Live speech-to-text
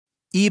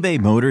eBay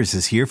Motors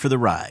is here for the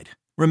ride.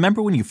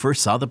 Remember when you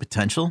first saw the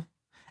potential?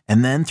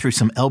 And then through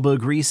some elbow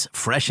grease,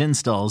 fresh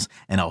installs,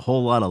 and a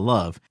whole lot of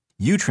love,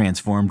 you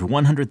transformed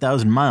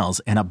 100,000 miles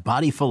and a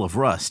body full of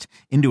rust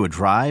into a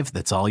drive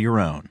that's all your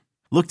own.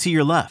 Look to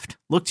your left.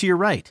 Look to your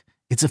right.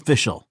 It's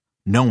official.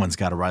 No one's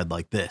got a ride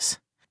like this.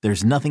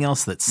 There's nothing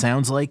else that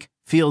sounds like,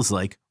 feels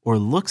like, or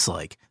looks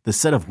like the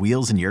set of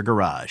wheels in your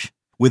garage.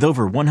 With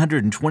over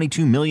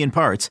 122 million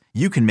parts,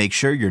 you can make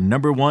sure your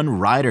number one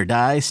ride or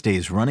die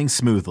stays running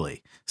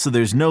smoothly. So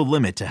there's no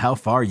limit to how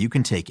far you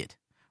can take it.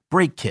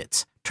 Brake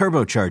kits,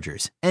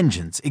 turbochargers,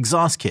 engines,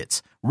 exhaust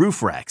kits,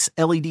 roof racks,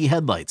 LED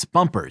headlights,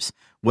 bumpers,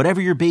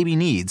 whatever your baby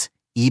needs,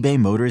 eBay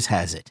Motors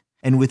has it.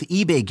 And with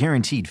eBay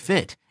Guaranteed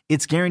Fit,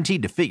 it's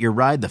guaranteed to fit your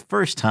ride the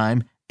first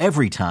time,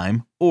 every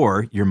time,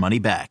 or your money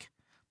back.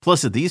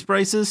 Plus at these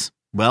prices,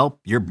 well,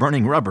 you're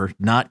burning rubber,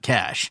 not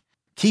cash.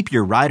 Keep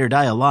your ride or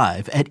die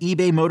alive at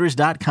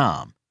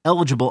ebaymotors.com.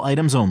 Eligible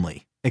items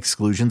only.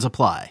 Exclusions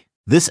apply.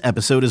 This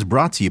episode is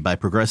brought to you by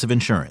Progressive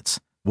Insurance.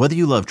 Whether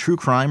you love true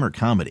crime or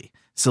comedy,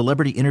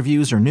 celebrity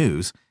interviews or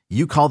news,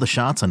 you call the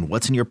shots on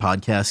what's in your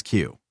podcast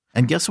queue.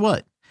 And guess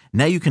what?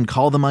 Now you can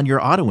call them on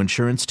your auto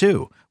insurance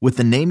too with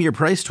the Name Your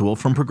Price tool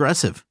from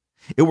Progressive.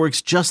 It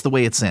works just the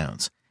way it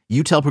sounds.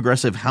 You tell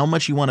Progressive how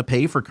much you want to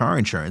pay for car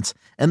insurance,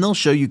 and they'll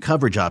show you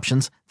coverage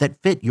options that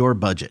fit your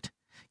budget.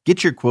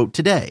 Get your quote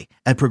today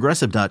at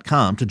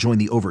Progressive.com to join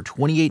the over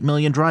 28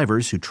 million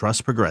drivers who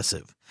trust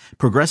Progressive.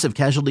 Progressive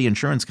Casualty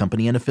Insurance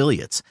Company and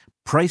Affiliates.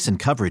 Price and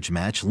coverage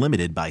match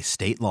limited by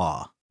state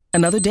law.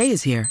 Another day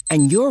is here,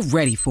 and you're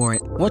ready for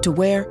it. What to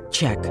wear?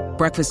 Check.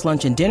 Breakfast,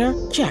 lunch, and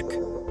dinner? Check.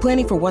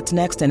 Planning for what's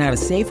next and how to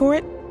save for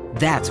it?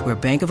 That's where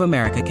Bank of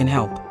America can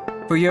help.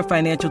 For your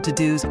financial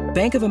to-dos,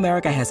 Bank of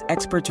America has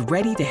experts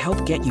ready to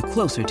help get you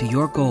closer to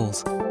your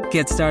goals.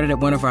 Get started at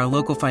one of our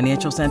local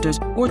financial centers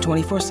or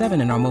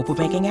 24/7 in our mobile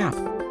banking app.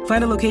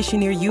 Find a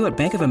location near you at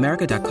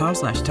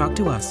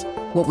bankofamerica.com/talktous.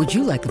 What would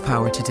you like the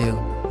power to do?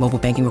 Mobile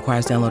banking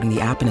requires downloading the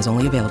app and is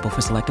only available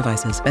for select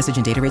devices. Message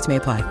and data rates may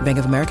apply. Bank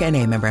of America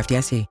N.A., member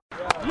FDIC.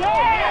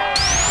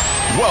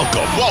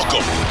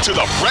 Welcome to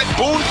the Brett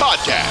Boone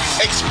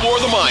Podcast. Explore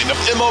the mind of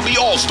MLB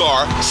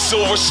All-Star,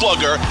 Silver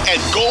Slugger,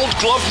 and Gold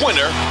Glove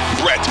winner,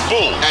 Brett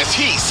Boone, as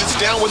he sits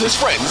down with his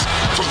friends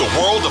from the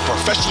world of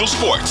professional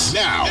sports.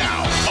 Now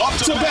up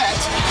to bat,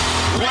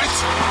 Brett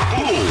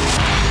Boone.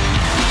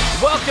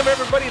 Welcome,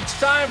 everybody. It's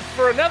time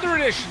for another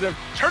edition of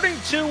Turning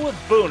Two with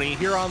Boonie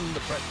here on the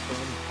Brett Boone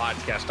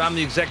Podcast. I'm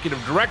the executive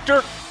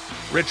director,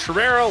 Rich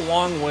Herrera,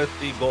 along with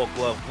the Gold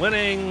Glove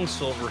winning,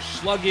 Silver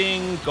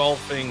Slugging,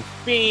 golfing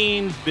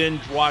fiend,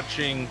 binge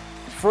watching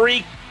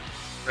freak,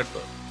 Brett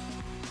Boone.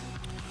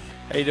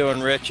 How you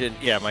doing, Rich? And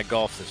yeah, my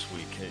golf this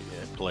week,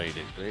 I played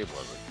it, but it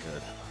wasn't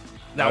good.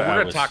 Now, we're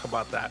going to talk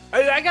about that.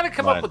 I got to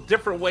come up with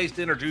different ways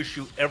to introduce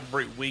you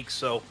every week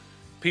so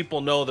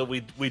people know that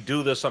we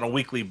do this on a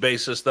weekly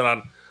basis, that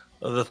on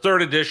the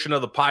third edition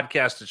of the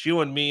podcast, it's you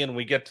and me, and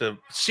we get to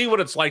see what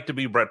it's like to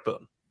be Brett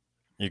Boone.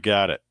 You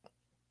got it.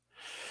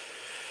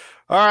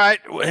 All right,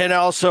 and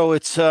also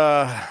it's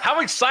how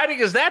exciting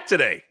is that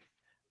today?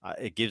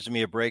 It gives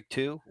me a break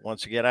too.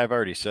 Once again, I've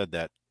already said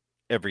that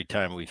every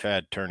time we've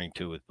had Turning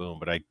Two with Boone,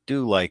 but I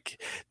do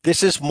like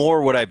this is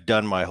more what I've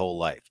done my whole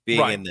life,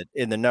 being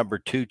in the number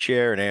two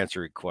chair and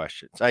answering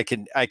questions. I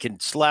can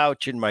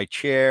slouch in my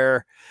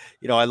chair.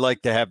 You know, I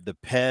like to have the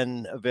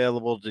pen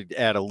available to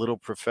add a little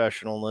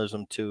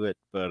professionalism to it,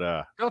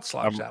 but don't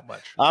slouch that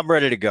much. I'm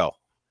ready to go.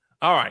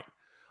 All right.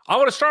 I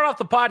want to start off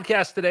the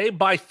podcast today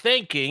by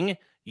thanking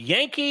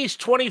Yankees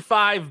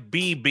 25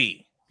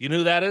 BB. You know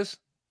who that is?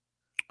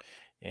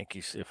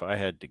 Yankees, if I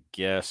had to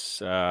guess,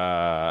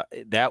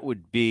 that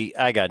would be,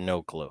 I got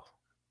no clue.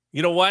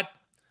 You know what?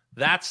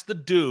 That's the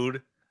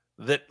dude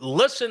that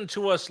listened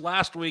to us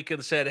last week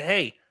and said,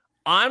 hey,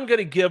 I'm going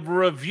to give a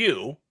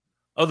review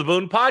of the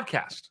Boone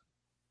podcast.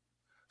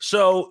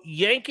 So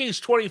Yankees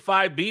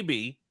 25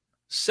 BB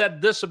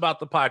said this about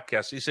the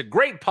podcast. He said,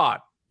 great pod.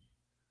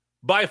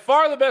 By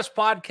far the best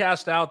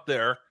podcast out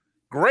there.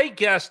 Great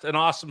guest and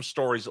awesome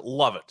stories.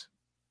 Love it.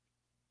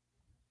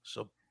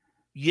 So,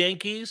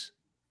 Yankees,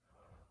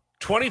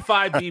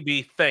 25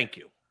 BB, thank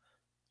you.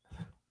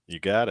 You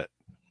got it.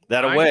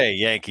 That away,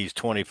 Yankees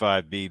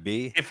 25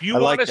 BB. If you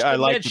want us to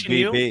mention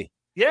you,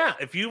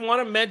 if you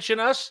want to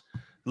mention us,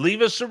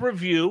 leave us a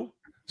review.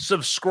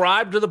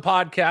 Subscribe to the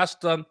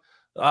podcast on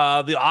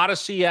the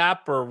Odyssey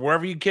app or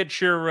wherever you get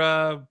your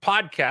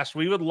podcast.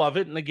 We would love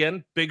it. And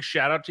again, big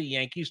shout out to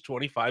Yankees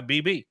 25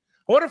 BB.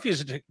 I wonder if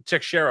he's a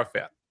Teixeira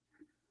fan.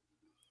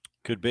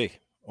 Could be.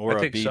 Or a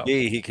BB. So.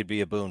 He could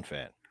be a Boone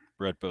fan.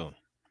 Brett Boone.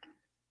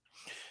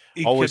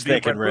 Always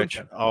thinking,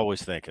 Rich.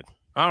 Always thinking.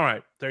 All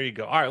right. There you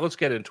go. All right. Let's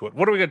get into it.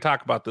 What are we going to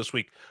talk about this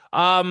week?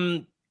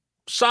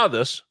 Saw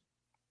this.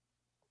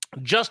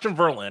 Justin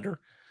Verlander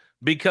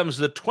becomes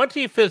the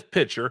 25th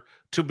pitcher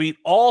to beat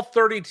all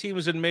 30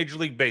 teams in Major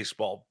League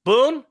Baseball.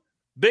 Boone,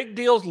 big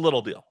deal,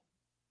 little deal.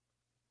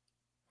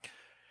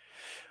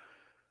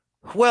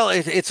 Well,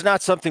 it's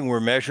not something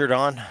we're measured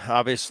on,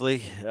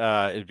 obviously.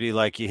 It'd be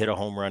like you hit a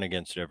home run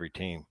against every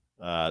team.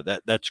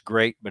 That's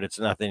great, but it's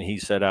nothing he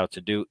set out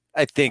to do.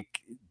 I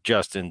think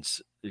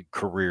Justin's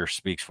career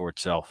speaks for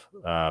itself.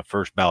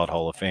 First ballot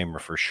Hall of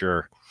Famer for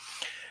sure.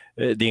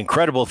 The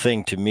incredible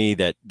thing to me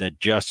that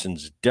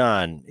Justin's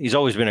done, he's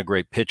always been a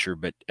great pitcher,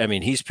 but I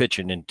mean, he's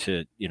pitching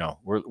into,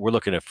 we're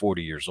looking at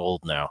 40 years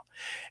old now,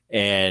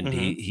 and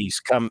he's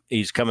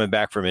coming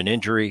back from an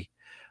injury.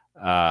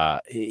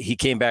 He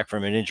came back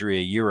from an injury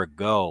a year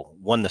ago,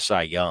 won the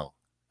Cy Young.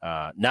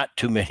 Not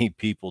too many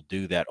people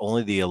do that.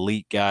 Only the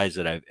elite guys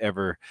that I've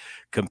ever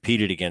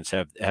competed against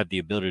have the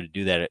ability to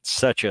do that at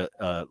such a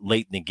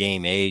late in the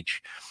game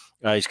age.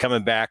 He's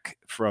coming back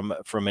from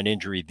an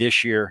injury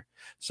this year.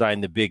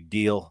 Signed the big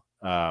deal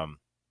this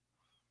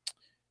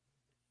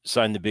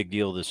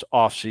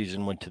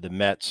offseason, went to the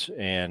Mets,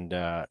 and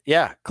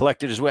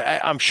collected his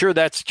way. I'm sure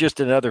that's just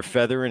another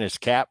feather in his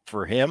cap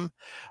for him.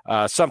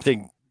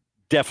 Something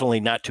definitely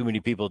not too many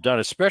people have done,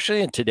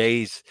 especially in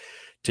today's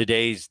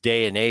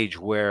day and age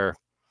where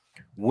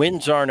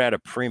wins aren't at a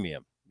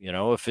premium.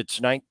 If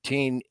it's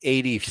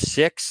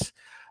 1986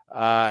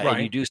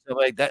 and you do something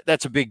like that,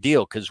 that's a big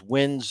deal because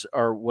wins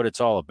are what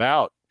it's all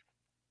about.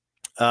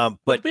 But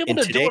to be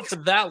able to do it for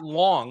that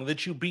long,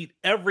 that you beat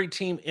every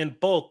team in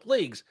both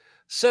leagues,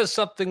 says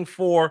something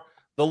for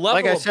the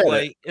level of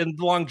play and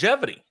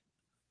longevity.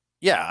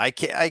 Yeah,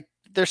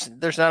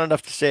 there's not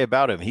enough to say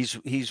about him.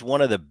 He's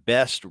one of the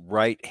best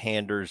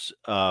right-handers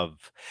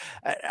of,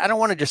 I don't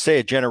want to just say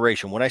a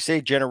generation. When I say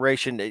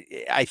generation,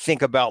 I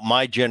think about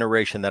my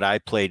generation that I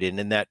played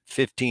in that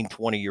 15,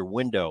 20-year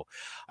window.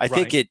 I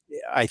think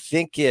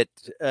it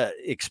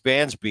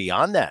expands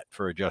beyond that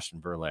for a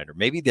Justin Verlander.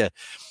 Maybe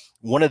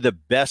one of the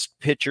best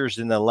pitchers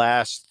in the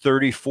last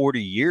 30,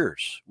 40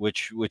 years,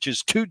 which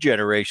is two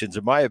generations,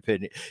 in my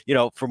opinion,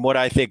 from what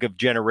I think of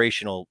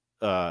generational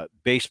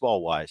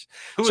baseball wise.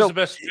 Who was the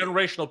best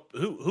generational?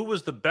 Who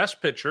was the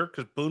best pitcher?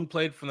 Because Boone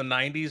played from the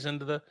 90s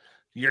into the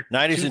year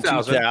 90s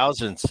 2000.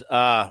 and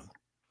 2000s.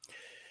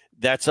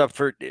 That's up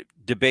for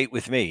debate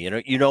with me.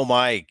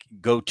 My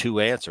go-to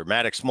answer,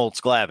 Maddox,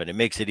 Smoltz, Glavine. It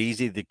makes it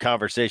easy. The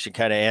conversation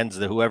kind of ends.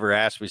 Whoever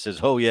asked me says,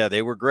 "Oh yeah,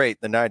 they were great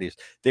in the 90s.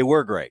 They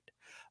were great."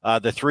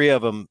 The three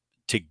of them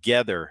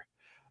together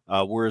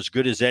were as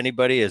good as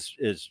anybody, as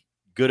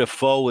good a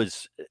foe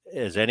as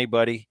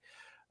anybody.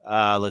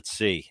 Let's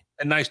see.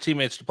 And nice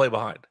teammates to play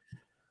behind.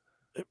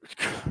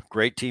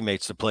 Great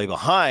teammates to play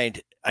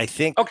behind. I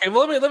think. Okay,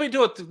 well let me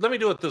do it. Let me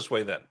do it this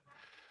way then.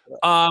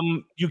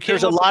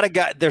 There's a lot of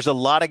guys. There's a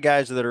lot of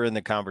guys that are in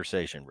the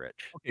conversation,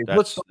 Rich. Okay,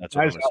 that's what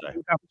I'm going to say.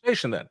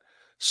 Conversation then.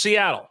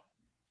 Seattle.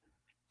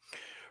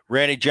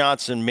 Randy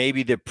Jansen,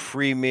 maybe the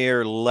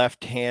premier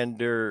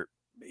left-hander.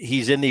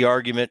 He's in the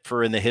argument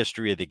for in the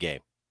history of the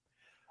game,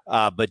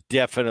 but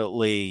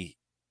definitely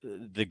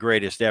the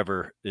greatest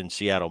ever in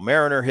Seattle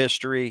Mariner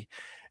history.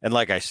 And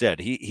like I said,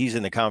 he's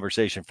in the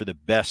conversation for the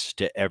best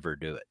to ever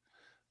do it.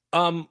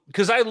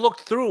 Because I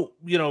looked through,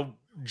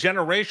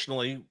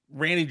 generationally,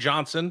 Randy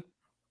Jansen,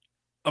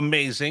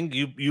 amazing.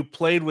 You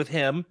played with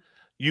him.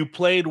 You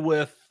played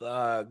with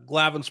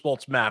Glavine,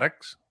 Smoltz,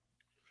 Maddox.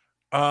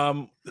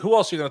 Who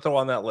else are you going to throw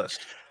on that list?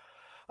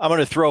 I'm going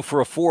to throw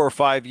for a 4 or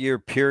 5 year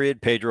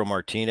period, Pedro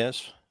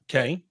Martinez.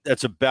 Okay.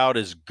 That's about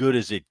as good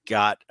as it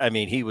got. I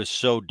mean, he was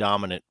so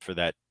dominant for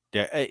that.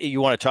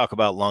 You want to talk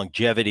about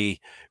longevity,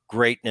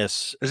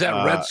 greatness. Is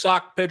that Red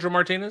Sox Pedro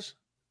Martinez?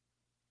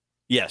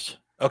 Yes.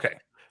 Okay.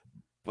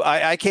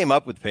 I came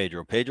up with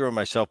Pedro. Pedro and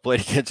myself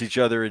played against each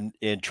other in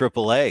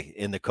AAA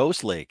in the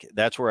Coast League.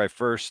 That's where I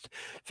first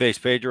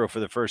faced Pedro for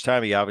the first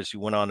time. He obviously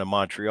went on to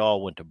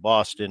Montreal, went to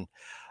Boston.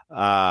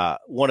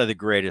 One of the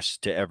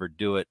greatest to ever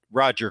do it.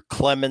 Roger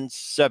Clemens,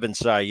 7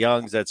 Cy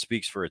Youngs. That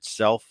speaks for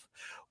itself.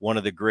 One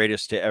of the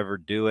greatest to ever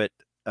do it.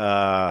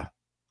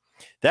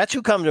 That's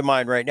who come to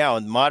mind right now.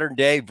 In modern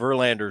day,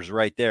 Verlander's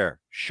right there.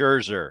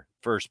 Scherzer,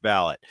 first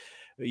ballot.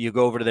 You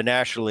go over to the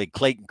National League,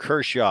 Clayton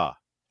Kershaw.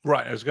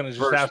 Right. I was going to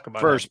just ask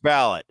about first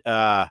ballot.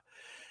 I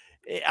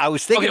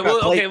was thinking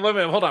about wait a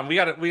minute. Hold on. We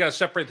got to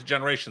separate the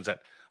generations then.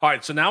 All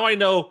right. So now I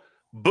know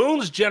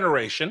Boone's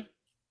generation.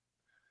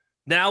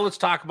 Now let's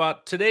talk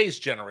about today's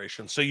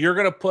generation. So you're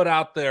going to put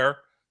out there,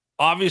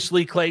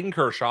 obviously, Clayton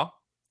Kershaw.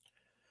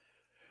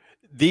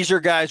 These are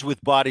guys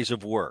with bodies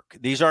of work.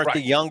 These aren't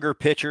the younger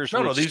pitchers.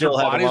 No, these are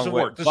bodies of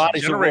work.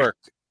 Bodies of work.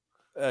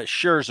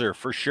 Scherzer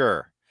for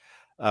sure.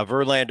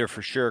 Verlander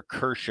for sure.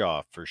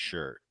 Kershaw for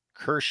sure.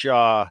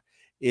 Kershaw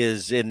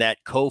is in that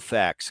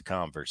Koufax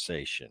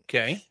conversation.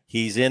 Okay.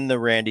 He's in the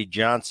Randy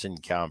Jansen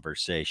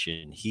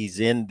conversation. He's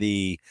in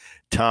the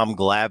Tom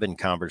Glavine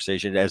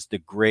conversation as the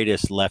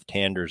greatest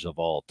left-handers of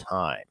all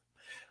time.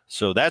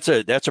 So that's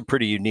a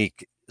pretty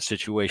unique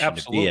situation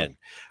to be in.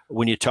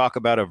 When you talk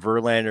about a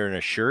Verlander and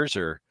a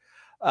Scherzer,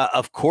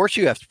 of course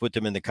you have to put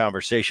them in the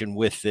conversation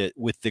with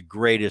the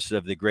greatest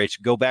of the greats.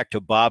 Go back to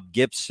Bob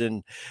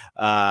Gibson.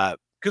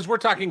 Because we're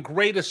talking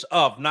greatest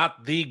of,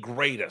 not the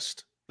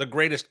greatest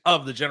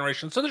of the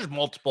generation. So there's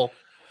multiple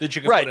that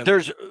you can put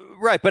in.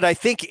 But I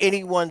think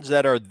any ones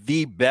that are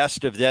the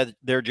best of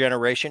their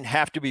generation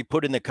have to be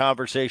put in the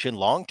conversation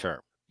long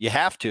term. You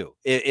have to.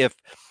 If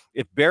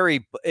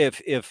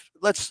if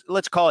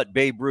let's call it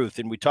Babe Ruth,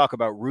 and we talk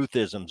about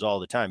Ruthisms all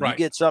the time. Right. You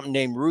get something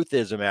named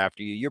Ruthism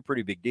after you're a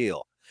pretty big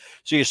deal.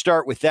 So you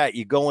start with that.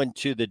 You go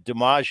into the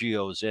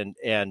DiMaggios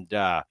and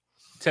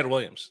Ted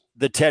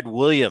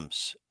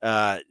Williams,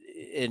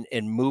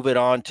 and move it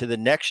on to the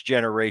next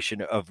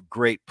generation of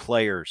great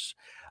players.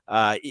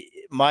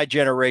 My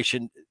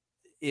generation,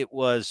 it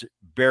was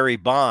Barry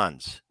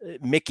Bonds,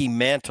 Mickey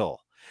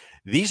Mantle.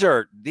 These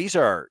are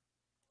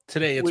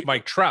today it's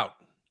Mike Trout.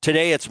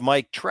 Today it's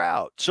Mike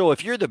Trout. So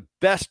if you're the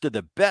best of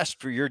the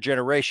best for your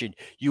generation,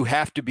 you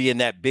have to be in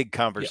that big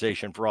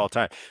conversation for all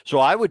time. So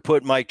I would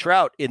put Mike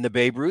Trout in the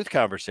Babe Ruth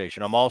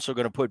conversation. I'm also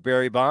going to put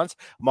Barry Bonds.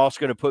 I'm also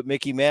going to put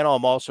Mickey Mantle.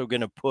 I'm also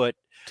going to put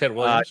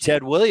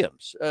Ted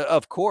Williams.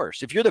 Of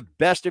course. If you're the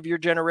best of your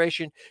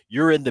generation,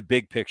 you're in the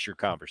big picture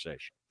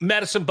conversation.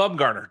 Madison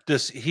Bumgarner,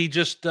 does he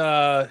just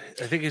I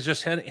think he's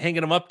just hanging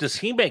him up. Does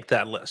he make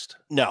that list?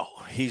 No,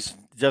 he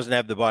doesn't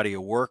have the body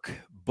of work,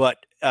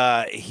 but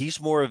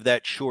he's more of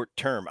that short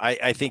term.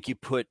 I think you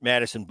put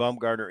Madison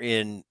Bumgarner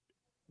in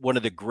one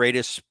of the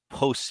greatest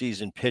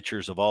postseason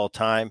pitchers of all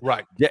time.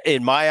 Right.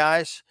 In my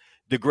eyes,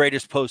 the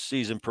greatest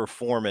postseason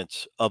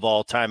performance of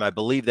all time. I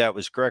believe that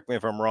was, correct me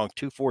if I'm wrong,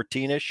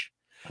 214-ish.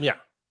 Yeah.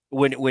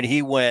 When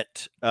he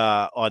went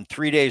on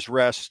 3 days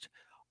rest,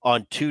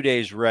 on 2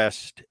 days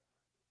rest,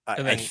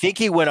 I think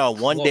he went on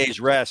 1 day's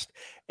rest.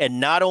 And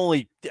not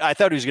only, I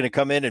thought he was going to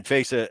come in and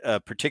face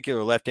a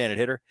particular left-handed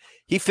hitter.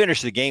 He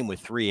finished the game with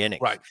 3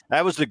 innings. Right.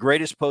 That was the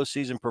greatest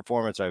postseason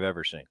performance I've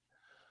ever seen.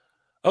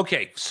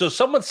 Okay, so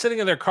someone's sitting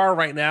in their car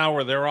right now,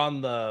 or they're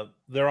on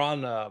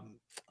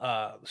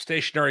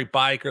stationary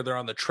bike, or they're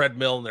on the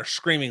treadmill, and they're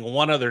screaming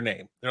one other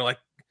name. They're like,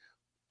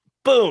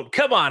 "Boone,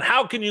 come on!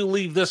 How can you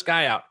leave this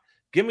guy out?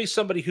 Give me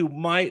somebody who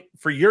might,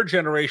 for your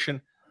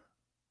generation."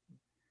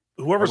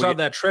 Whoever's on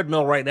that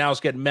treadmill right now is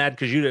getting mad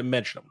because you didn't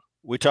mention them.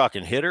 We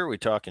talking hitter? We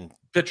talking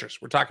pitchers?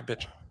 We're talking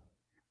pitching.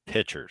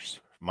 Pitchers.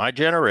 My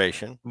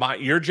generation.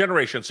 Your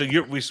generation. So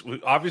we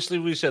obviously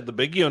we said the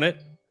big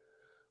unit.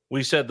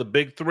 We said the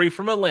big three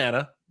from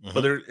Atlanta. Mm-hmm.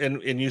 But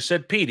and you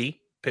said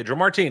Pedro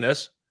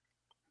Martinez.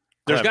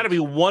 There's got to be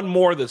one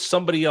more that's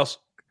somebody else.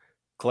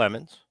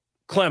 Clemens.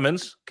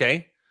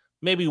 Okay.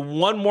 Maybe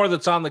one more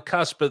that's on the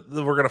cusp, but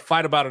we're going to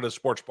fight about it at a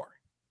sports bar.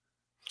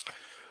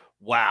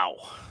 Wow.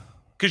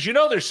 Because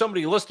there's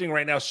somebody listening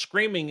right now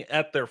screaming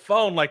at their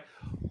phone like,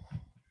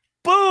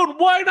 "Boone,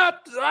 why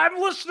not? I'm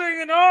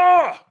listening." And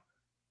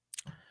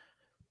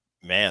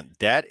man,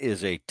 that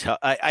is a tough.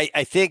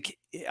 I think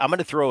I'm going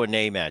to throw a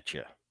name at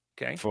you.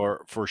 Okay.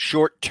 For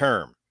short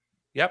term.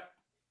 Yep.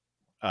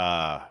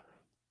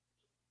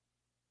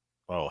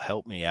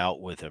 Help me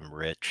out with him,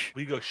 Rich.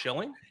 We go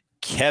Schilling.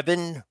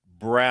 Kevin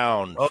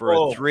Brown for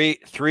a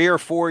three or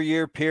 4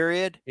 year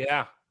period.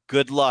 Yeah.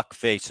 Good luck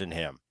facing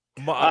him.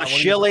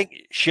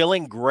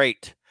 Schilling,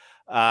 great.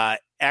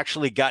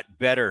 Actually got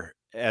better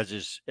as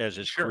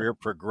his career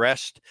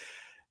progressed.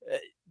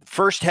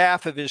 First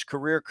half of his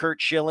career,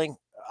 Curt Schilling,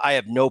 I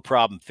have no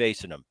problem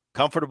facing him.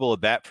 Comfortable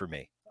at bat for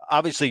me.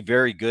 Obviously,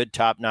 very good,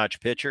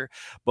 top-notch pitcher.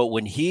 But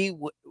when he,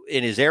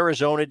 in his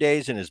Arizona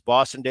days, in his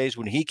Boston days,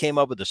 when he came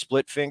up with a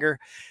split finger,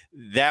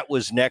 that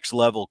was next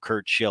level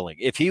Curt Schilling.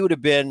 If he would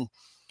have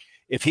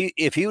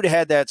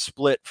had that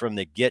split from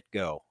the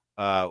get-go,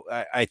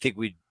 I think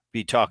we'd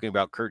be talking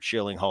about Curt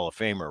Schilling Hall of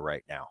Famer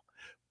right now.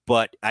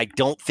 But I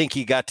don't think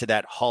he got to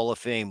that Hall of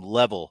Fame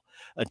level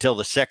until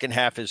the second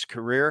half of his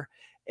career.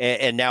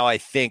 And now I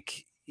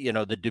think,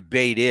 the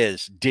debate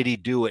is, did he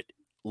do it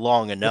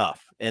long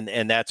enough?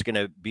 And that's going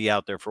to be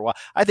out there for a while.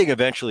 I think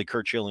eventually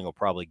Curt Schilling will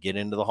probably get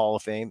into the Hall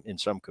of Fame in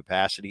some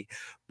capacity.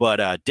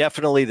 But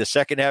definitely the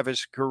second half of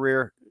his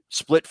career,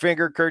 split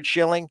finger Curt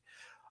Schilling,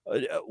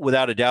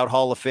 without a doubt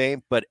Hall of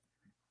Fame. But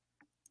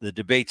the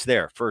debate's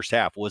there. First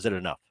half, was it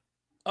enough?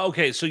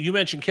 Okay, so you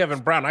mentioned Kevin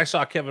Brown. I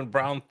saw Kevin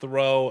Brown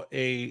throw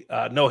a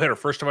no-hitter.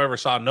 First time I ever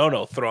saw a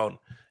no-no thrown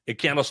at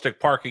Candlestick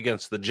Park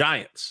against the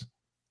Giants.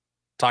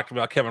 Talking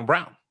about Kevin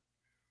Brown.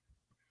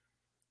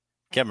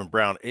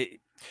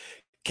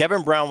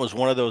 Kevin Brown was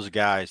one of those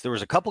guys. There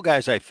was a couple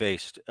guys I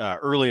faced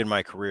early in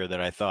my career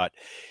that I thought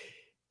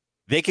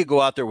they could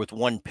go out there with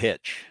one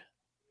pitch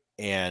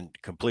and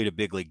complete a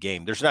big league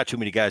game. There's not too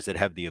many guys that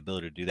have the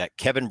ability to do that.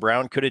 Kevin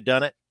Brown could have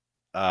done it.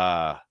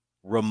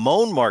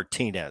 Ramon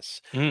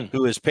Martinez,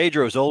 who is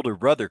Pedro's older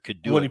brother,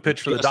 could do when it he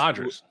pitched for the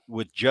Dodgers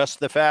with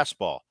just the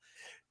fastball.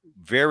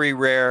 Very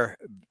rare.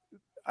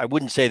 I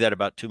wouldn't say that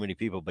about too many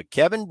people, but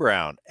Kevin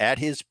Brown at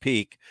his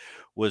peak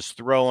was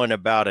throwing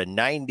about a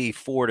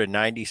 94 to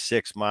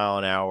 96 mile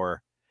an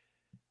hour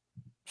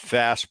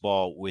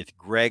fastball with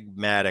Greg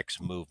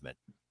Maddox movement.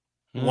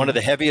 One of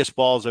the heaviest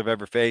balls I've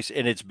ever faced.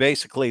 And it's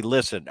basically,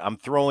 listen, I'm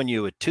throwing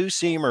you a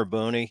two-seamer,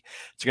 Boonie.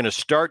 It's going to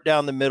start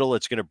down the middle.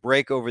 It's going to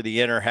break over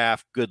the inner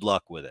half. Good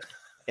luck with it.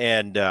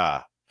 And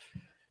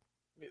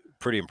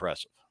pretty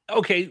impressive.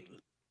 Okay.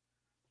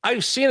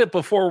 I've seen it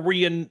before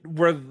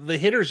where the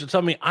hitters will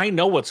tell me, I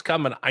know what's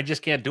coming. I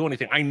just can't do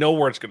anything. I know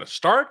where it's going to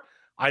start.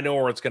 I know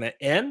where it's going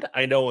to end.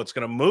 I know it's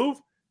going to move.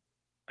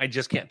 I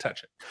just can't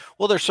touch it.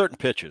 Well, there's certain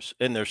pitches,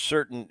 and there's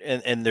certain,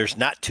 and there's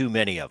not too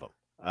many of them.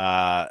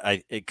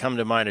 It come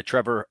to mind a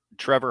Trevor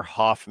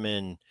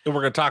Hoffman. And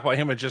we're going to talk about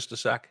him in just a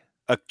sec.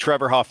 A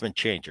Trevor Hoffman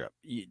changeup.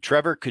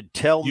 Trevor could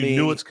tell me,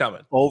 knew it's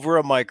coming over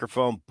a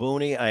microphone,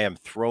 Boonie, I am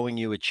throwing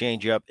you a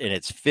changeup, and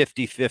it's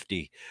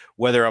 50-50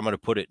 whether I'm going to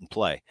put it in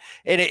play.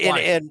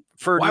 And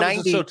for Why 90,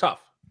 was it so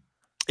tough?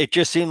 It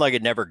just seemed like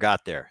it never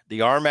got there.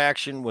 The arm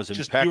action was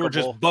impeccable. You were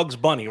just Bugs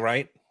Bunny,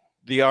 right?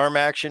 The arm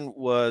action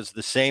was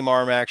the same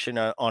arm action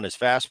on his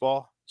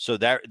fastball, so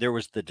that there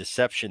was the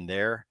deception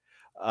there.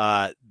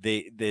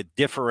 The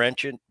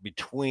differential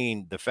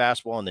between the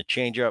fastball and the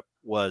changeup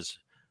was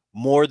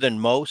more than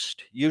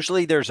most.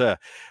 Usually there's a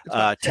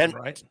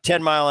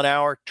 10 mile an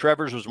hour.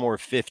 Trevor's was more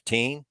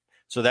 15.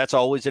 So that's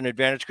always an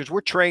advantage because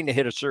we're trained to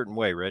hit a certain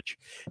way, Rich.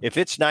 If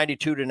it's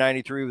 92 to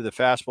 93 with a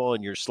fastball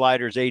and your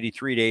slider's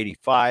 83 to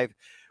 85,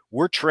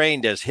 we're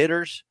trained as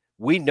hitters.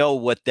 We know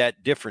what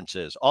that difference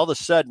is. All of a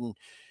sudden,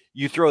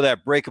 you throw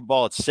that breaking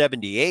ball at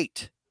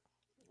 78.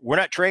 We're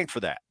not trained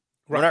for that.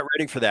 Right. We're not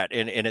ready for that,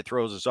 and it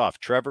throws us off.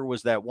 Trevor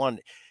was that one.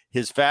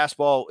 His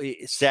fastball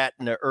sat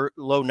in the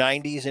low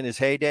 90s in his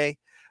heyday,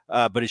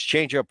 but his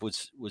changeup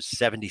was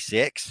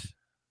 76.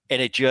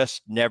 And it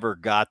just never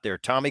got there.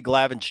 Tommy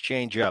Glavine's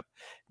changeup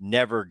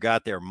never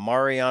got there.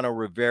 Mariano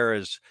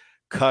Rivera's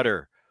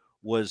cutter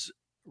was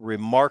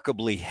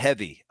remarkably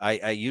heavy.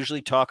 I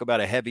usually talk about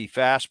a heavy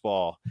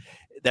fastball.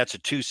 That's a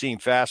two-seam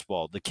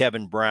fastball. The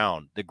Kevin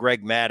Brown, the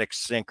Greg Maddux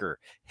sinker,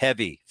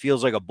 heavy,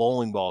 feels like a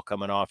bowling ball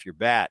coming off your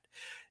bat.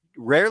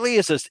 Rarely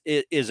is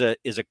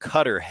a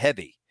cutter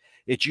heavy.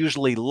 It's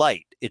usually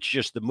light. It's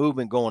just the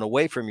movement going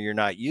away from you you're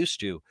not used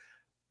to.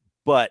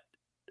 But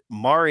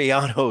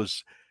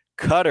Mariano's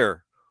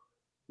cutter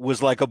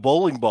was like a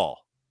bowling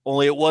ball,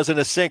 only it wasn't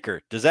a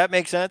sinker. Does that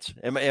make sense?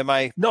 Am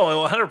I? No,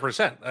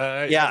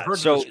 100%. Yeah.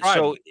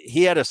 So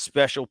he had a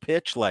special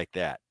pitch like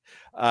that.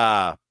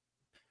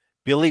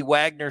 Billy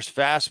Wagner's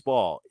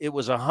fastball, it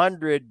was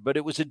 100, but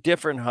it was a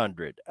different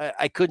 100.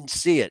 I couldn't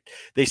see it.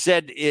 They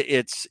said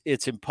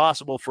it's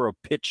impossible for a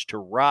pitch to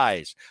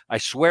rise. I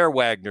swear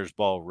Wagner's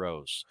ball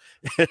rose.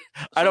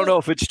 I don't know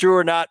if it's true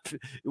or not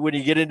when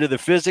you get into the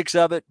physics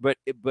of it,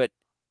 but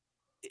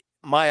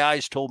my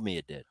eyes told me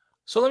it did.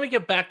 So let me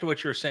get back to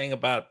what you're saying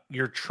about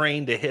you're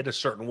trained to hit a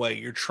certain way.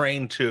 You're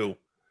trained to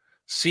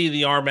see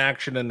the arm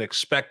action and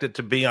expect it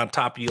to be on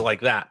top of you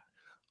like that.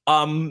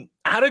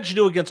 How did you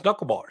do against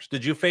knuckleballers?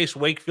 Did you face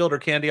Wakefield or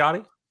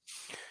Candiotti?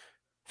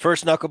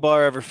 First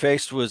knuckleballer I ever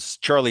faced was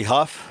Charlie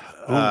Huff,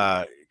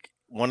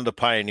 one of the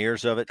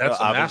pioneers of it. That's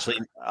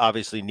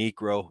obviously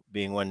Negro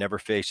being one, never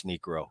faced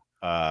Negro.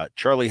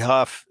 Charlie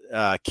Huff,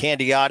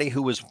 Candiotti,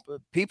 who was,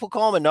 people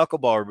call him a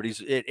knuckleballer,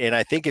 but and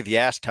I think if you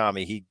ask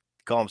Tommy, he'd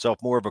call himself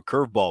more of a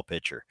curveball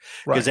pitcher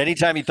because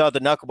anytime he thought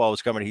the knuckleball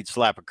was coming, he'd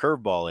slap a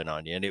curveball in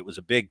on you. And it was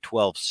a big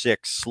 12-6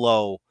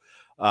 slow,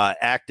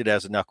 acted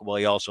as a knuckleball.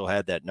 He also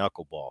had that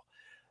knuckleball.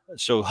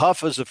 So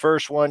Huff was the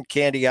first one,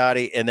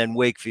 Candiotti, and then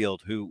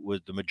Wakefield, who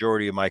was the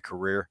majority of my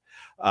career.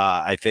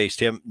 I faced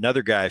him.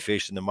 Another guy I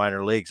faced in the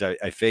minor leagues.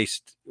 I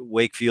faced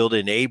Wakefield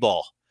in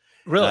A-ball.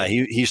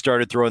 Really? He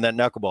started throwing that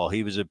knuckleball.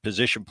 He was a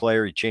position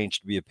player. He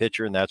changed to be a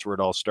pitcher, and that's where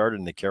it all started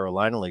in the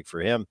Carolina League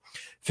for him.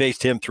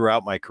 Faced him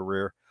throughout my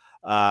career.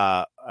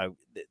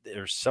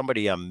 There's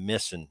somebody I'm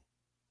missing.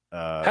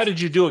 How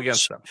did you do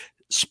against them?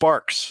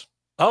 Sparks.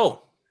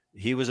 Oh.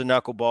 He was a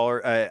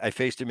knuckleballer. I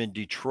faced him in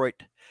Detroit.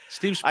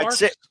 Steve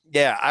Sparks?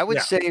 I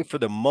would say for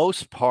the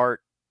most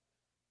part,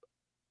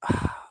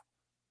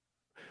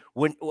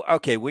 when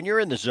you're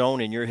in the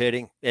zone and you're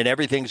hitting and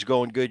everything's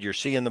going good, you're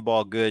seeing the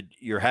ball good,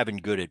 you're having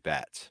good at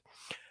bats.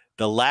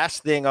 The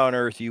last thing on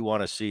earth you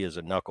want to see is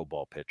a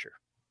knuckleball pitcher.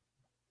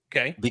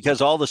 Okay.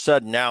 Because all of a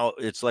sudden now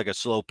it's like a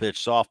slow pitch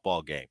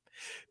softball game.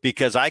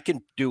 Because I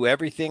can do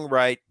everything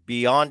right,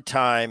 be on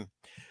time,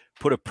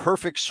 put a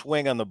perfect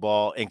swing on the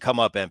ball and come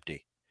up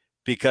empty.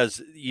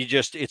 Because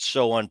it's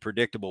so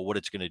unpredictable what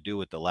it's going to do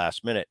at the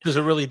last minute. Does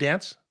it really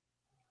dance?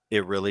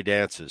 It really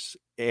dances.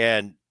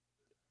 And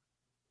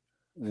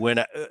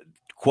when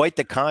quite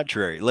the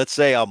contrary, let's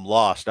say I'm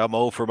lost. I'm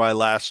 0 for my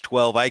last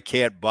 12. I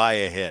can't buy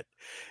a hit.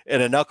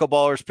 And a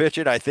knuckleballer's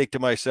pitching, I think to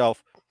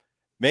myself,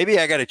 maybe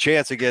I got a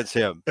chance against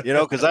him,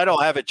 because I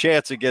don't have a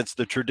chance against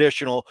the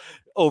traditional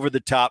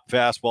over-the-top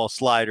fastball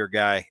slider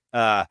guy.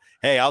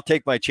 Hey, I'll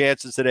take my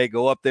chances today,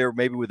 go up there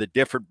maybe with a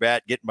different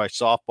bat, get my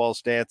softball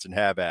stance, and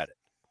have at it.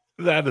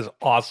 That is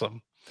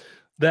awesome.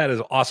 That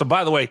is awesome.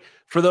 By the way,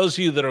 for those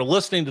of you that are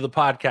listening to the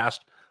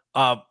podcast,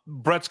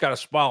 Brett's got a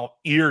smile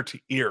ear to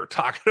ear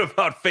talking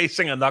about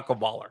facing a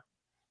knuckleballer.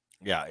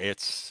 Yeah,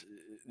 it's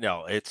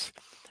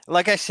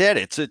like I said,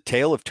 it's a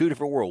tale of two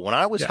different worlds. When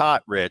I was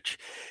hot, Rich,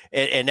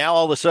 and now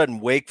all of a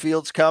sudden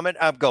Wakefield's coming,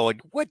 I'm going,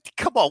 what?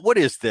 Come on, what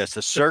is this?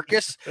 A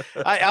circus?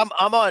 I'm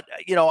on,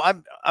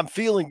 I'm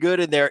feeling good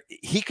in there.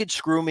 He could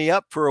screw me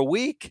up for a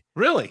week.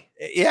 Really?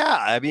 Yeah.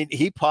 I mean,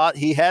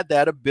 he had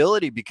that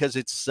ability because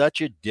it's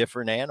such a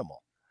different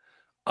animal.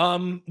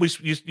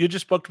 You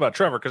just spoke about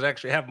Trevor because I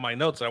actually have my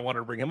notes. I wanted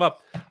to bring him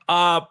up.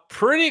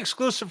 Pretty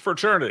exclusive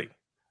fraternity.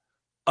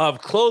 of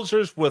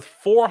closers with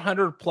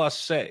 400-plus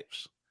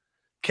saves.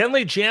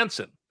 Kenley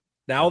Jansen,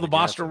 now the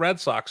Boston Red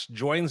Sox,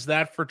 joins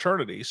that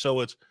fraternity. So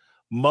it's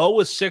Mo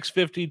with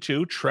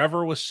 652,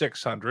 Trevor with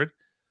 600,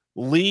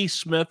 Lee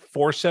Smith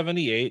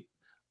 478,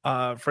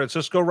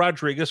 Francisco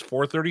Rodriguez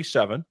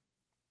 437,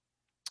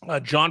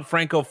 John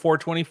Franco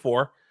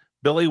 424,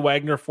 Billy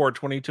Wagner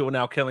 422, and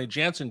now Kenley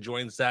Jansen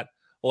joins that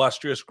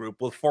illustrious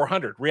group with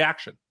 400.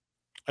 Reaction?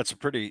 That's a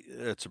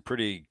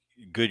pretty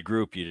good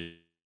group you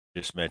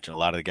just mentioned. A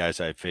lot of the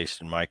guys I've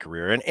faced in my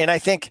career, and I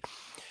think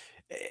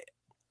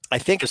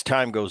as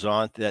time goes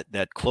on,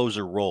 that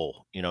closer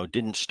role,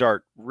 didn't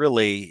start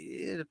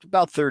really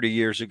about 30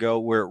 years ago,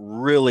 where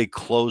really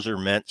closer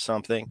meant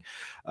something.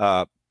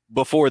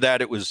 Before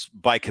that, it was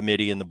by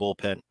committee in the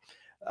bullpen.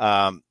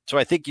 So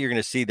I think you're going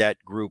to see that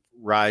group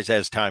rise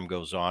as time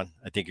goes on.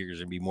 I think there's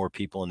going to be more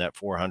people in that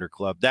 400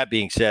 club. That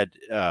being said,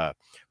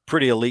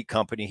 pretty elite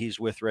company he's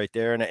with right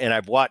there. And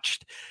I've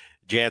watched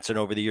Jansen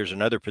over the years,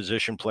 another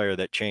position player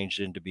that changed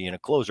into being a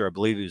closer. I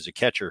believe he was a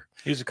catcher.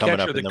 He's a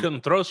catcher that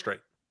couldn't throw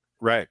straight.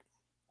 Right.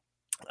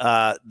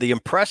 The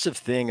impressive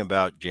thing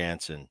about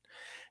Jansen,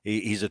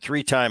 he's a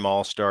 3-time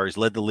All-Star. He's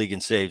led the league in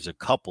saves a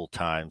couple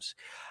times.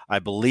 I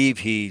believe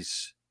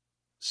he's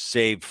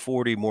saved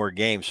 40 more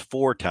games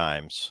 4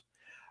 times.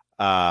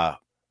 The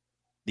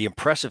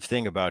impressive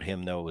thing about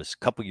him, though, was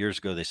a couple years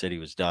ago they said he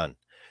was done.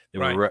 They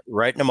were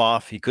writing him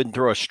off. He couldn't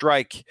throw a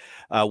strike.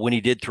 When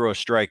he did throw a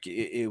strike,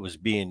 it was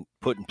being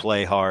put in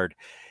play hard.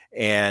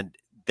 And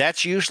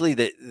that's usually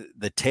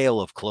the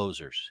tale of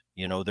closers.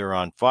 They're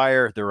on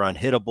fire, they're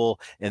unhittable,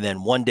 and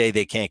then one day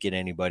they can't get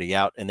anybody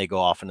out and they go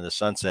off into the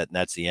sunset, and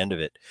that's the end of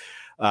it.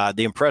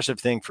 The impressive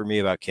thing for me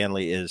about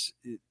Kenley is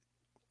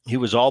he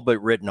was all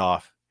but written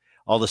off.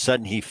 All of a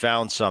sudden he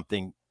found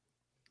something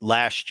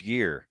last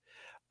year,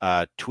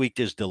 tweaked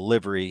his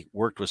delivery,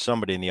 worked with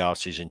somebody in the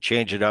offseason,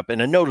 changed it up,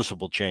 and a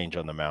noticeable change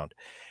on the mound,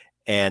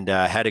 and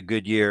had a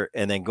good year.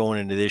 And then going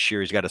into this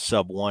year, he's got a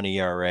sub-1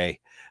 ERA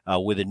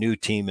with a new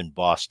team in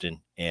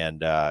Boston.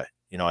 And,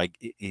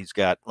 he's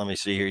got, let me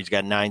see here, he's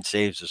got 9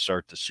 saves to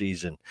start the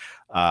season.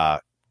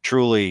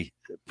 Truly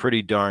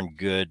pretty darn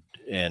good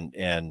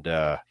and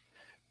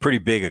pretty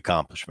big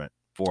accomplishment,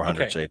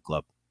 400 save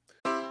club.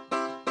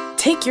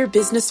 Take your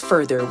business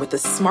further with the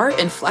smart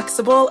and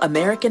flexible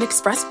American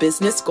Express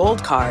Business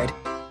Gold Card.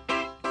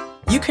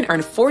 You can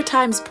earn 4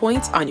 times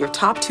points on your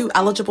top 2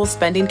 eligible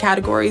spending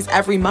categories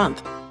every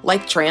month,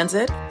 like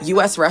transit,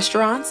 U.S.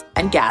 restaurants,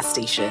 and gas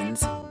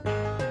stations.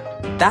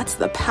 That's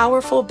the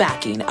powerful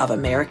backing of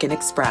American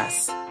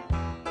Express.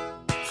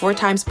 4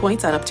 times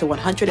points on up to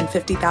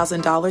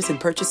 $150,000 in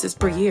purchases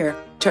per year.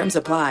 Terms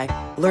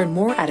apply. Learn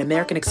more at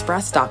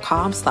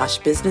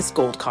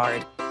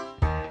americanexpress.com/businessgoldcard.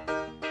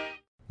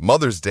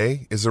 Mother's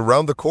Day is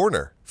around the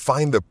corner.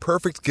 Find the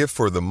perfect gift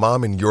for the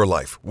mom in your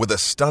life with a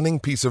stunning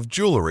piece of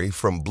jewelry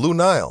from Blue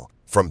Nile.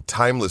 From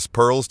timeless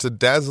pearls to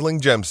dazzling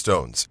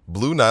gemstones,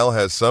 Blue Nile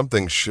has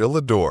something she'll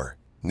adore.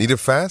 Need it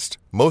fast?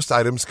 Most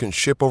items can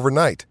ship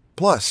overnight.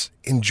 Plus,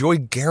 enjoy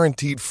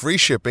guaranteed free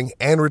shipping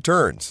and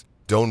returns.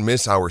 Don't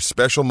miss our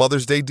special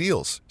Mother's Day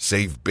deals.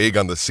 Save big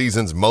on the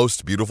season's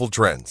most beautiful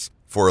trends.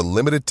 For a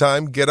limited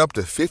time, get up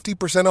to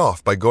 50%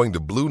 off by going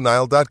to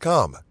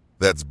BlueNile.com.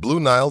 That's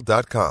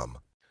BlueNile.com.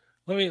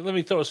 Let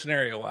me throw a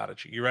scenario out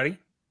at you. You ready?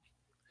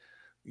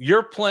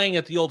 You're playing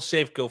at the old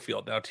Safeco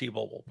Field, now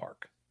T-Mobile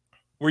Park,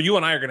 where you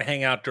and I are going to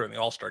hang out during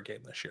the All-Star game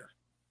this year.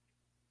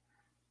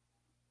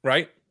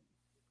 Right?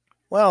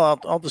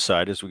 Well, I'll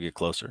decide as we get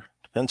closer.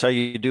 Depends how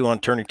you do on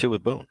turning 2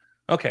 with Boone.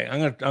 Okay,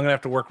 I'm gonna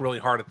have to work really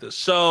hard at this.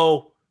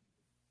 So,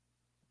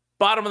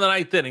 bottom of the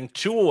 9th inning,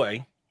 2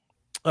 away.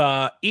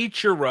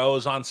 Each your row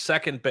is on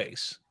second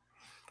base.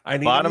 I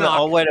need bottom.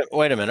 Wait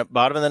a minute.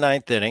 Bottom of the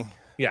 9th inning.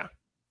 Yeah.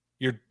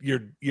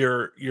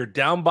 You're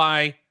down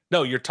by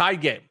you're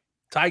tied game.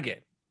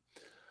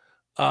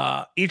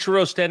 Each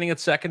row standing at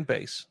second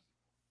base.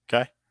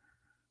 Okay.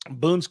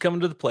 Boone's coming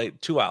to the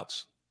plate, 2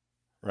 outs.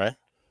 Right.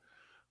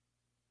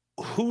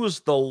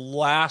 Who's the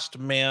last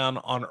man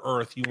on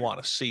earth you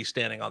want to see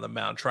standing on the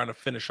mound trying to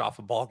finish off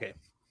a ball game?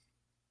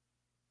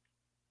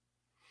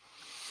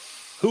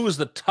 Who is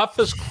the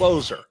toughest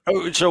closer?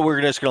 Oh, so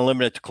we're just going to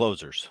limit it to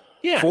closers.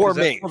 Yeah, for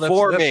me.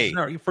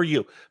 For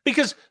you.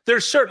 Because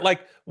there's certain,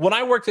 like when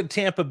I worked at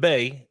Tampa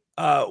Bay,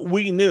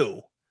 we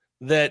knew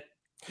that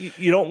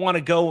you don't want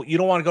to go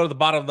to the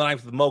bottom of the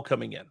 9th with Mo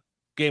coming in.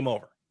 Game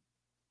over.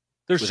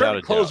 There's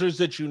certain closers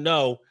that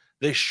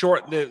they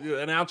shorten.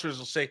 The announcers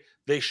will say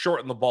they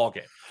shorten the ball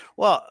game.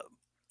 Well,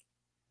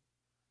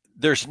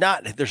 there's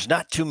not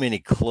too many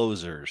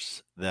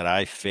closers that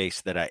I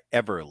faced that I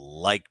ever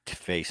liked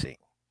facing,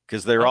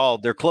 because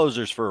they're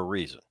closers for a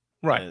reason.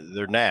 Right.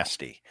 They're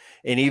nasty.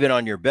 And even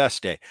on your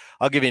best day,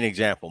 I'll give you an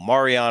example.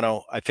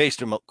 Mariano, I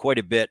faced him quite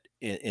a bit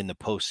in the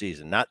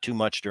postseason, not too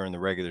much during the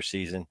regular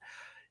season.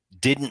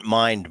 Didn't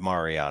mind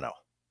Mariano.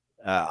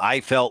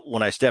 I felt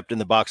when I stepped in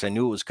the box, I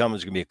knew it was coming. It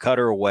was going to be a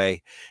cutter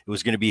away. It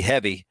was going to be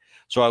heavy.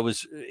 So I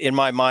was, in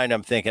my mind,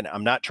 I'm thinking,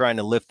 I'm not trying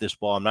to lift this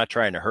ball. I'm not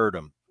trying to hurt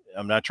him.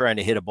 I'm not trying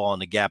to hit a ball in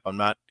the gap. I'm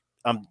not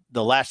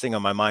the last thing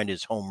on my mind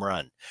is home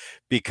run,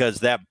 because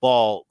that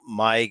ball,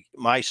 my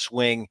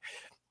swing,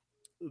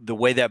 the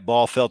way that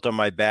ball felt on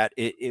my bat,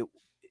 it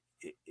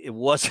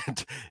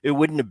wasn't, it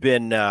wouldn't have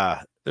been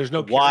there's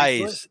no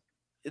wise.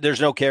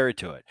 There's no carry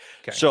to it.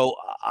 Okay. So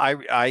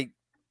I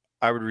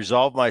would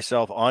resolve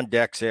myself on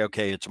deck, say,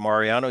 okay, it's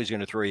Mariano. He's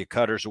going to throw you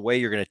cutters away.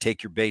 You're going to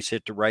take your base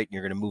hit to right, and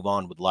you're going to move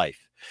on with life.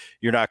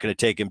 You're not going to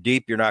take him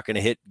deep. You're not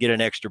going to get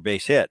an extra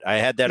base hit. I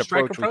had that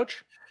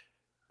approach.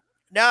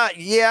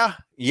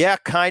 Yeah,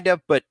 kind of,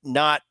 but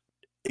not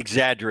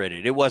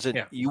exaggerated. It wasn't,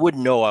 you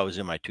wouldn't know I was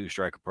in my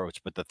 2-strike approach,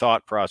 but the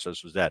thought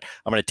process was that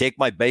I'm going to take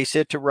my base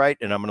hit to right,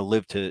 and I'm going to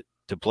live to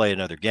play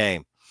another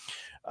game.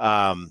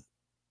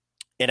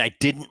 And I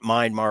didn't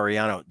mind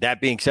Mariano. That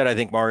being said, I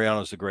think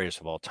Mariano is the greatest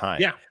of all time.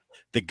 Yeah.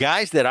 The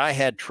guys that I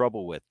had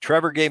trouble with,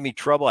 Trevor gave me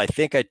trouble. I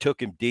think I took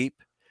him deep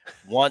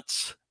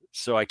once,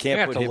 so I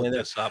can't put him in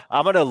this.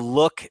 I'm going to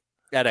look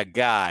at a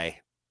guy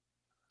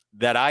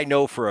that I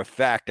know for a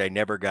fact I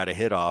never got a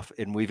hit off,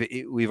 and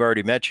we've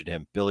already mentioned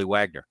him, Billy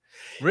Wagner.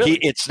 Really?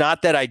 It's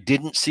not that I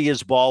didn't see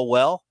his ball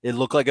well. It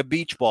looked like a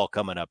beach ball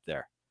coming up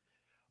there.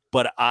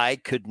 But I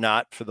could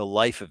not, for the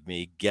life of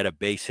me, get a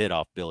base hit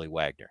off Billy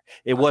Wagner.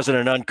 It wasn't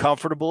an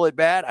uncomfortable at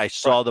bat. I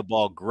saw the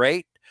ball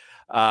great.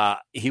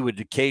 He would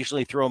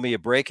occasionally throw me a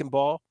breaking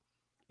ball.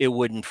 It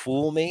wouldn't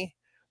fool me.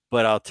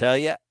 But I'll tell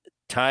you,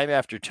 time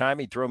after time,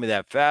 he'd throw me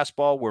that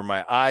fastball where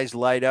my eyes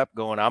light up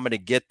going, I'm going to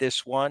get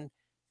this one.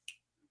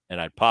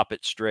 And I'd pop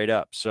it straight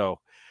up.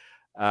 So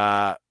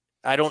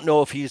I don't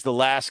know if he's the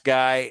last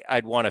guy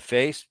I'd want to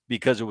face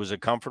because it was a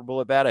comfortable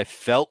at bat. I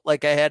felt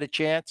like I had a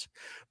chance,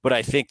 but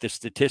I think the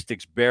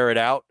statistics bear it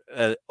out,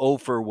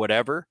 for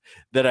whatever,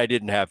 that I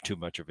didn't have too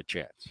much of a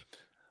chance.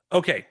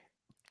 Okay.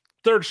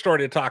 Third story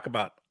to talk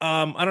about.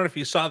 I don't know if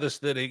you saw this,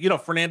 that,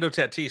 Fernando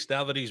Tatis,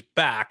 now that he's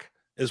back,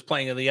 is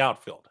playing in the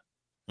outfield.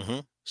 Mm-hmm.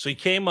 So he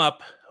came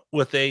up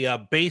with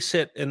a base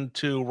hit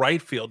into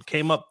right field,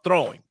 came up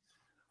throwing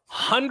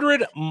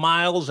 100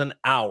 miles an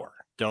hour.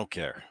 Don't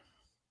care.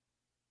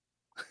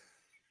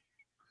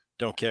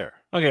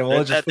 Okay,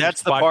 well,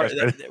 that's the part,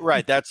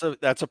 right? That's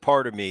a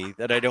part of me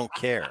that I don't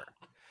care.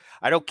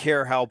 I don't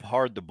care how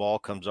hard the ball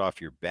comes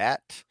off your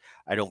bat.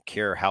 I don't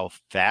care how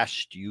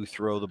fast you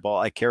throw the ball.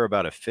 I care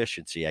about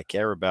efficiency. I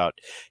care about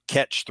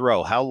catch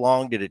throw. How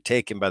long did it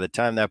take him by the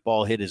time that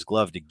ball hit his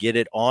glove to get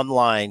it on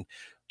line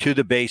to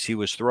the base he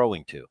was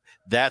throwing to?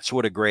 That's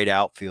what a great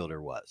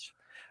outfielder was.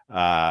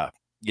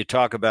 You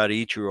talk about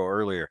Ichiro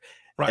earlier.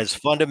 Right. As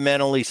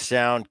fundamentally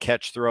sound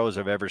catch throws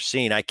I've ever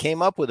seen. I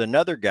came up with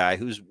another guy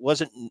who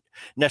wasn't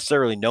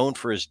necessarily known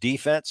for his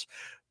defense,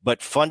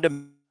 but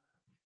fundamentally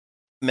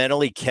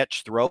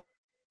catch throw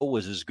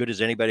was as good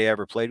as anybody I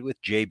ever played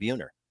with, Jay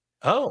Buhner.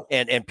 Oh,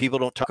 and people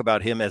don't talk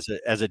about him as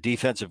a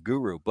defensive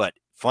guru, but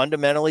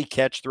fundamentally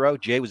catch throw,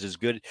 Jay was as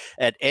good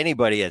at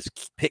anybody as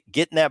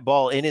getting that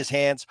ball in his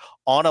hands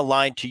on a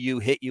line to you,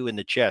 hit you in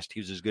the chest. He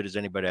was as good as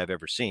anybody I've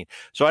ever seen.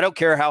 So I don't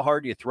care how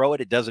hard you throw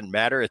it. It doesn't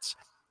matter. It's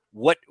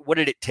what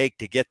did it take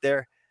to get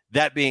there?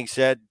 That being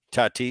said,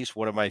 Tatis,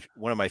 one of my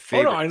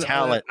favorite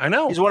talent. I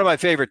know. He's one of my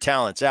favorite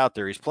talents out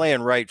there. He's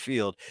playing right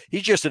field.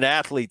 He's just an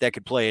athlete that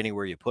could play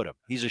anywhere you put him.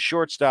 He's a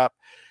shortstop.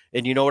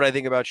 And you know what I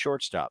think about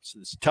shortstops?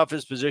 It's the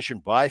toughest position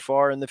by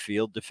far in the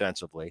field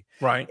defensively.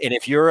 Right. And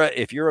if you're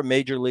a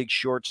major league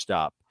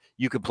shortstop,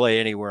 you could play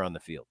anywhere on the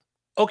field.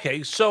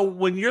 Okay. So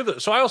when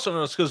so I also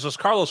noticed, because this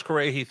Carlos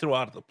Correa, he threw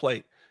out at the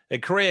plate,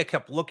 and Correa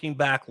kept looking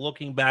back.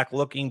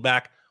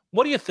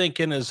 What are you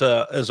thinking as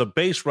a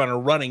base runner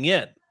running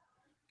in,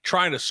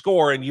 trying to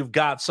score, and you've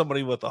got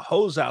somebody with a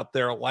hose out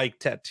there like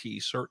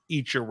Tatis or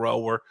Ichiro,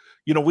 or,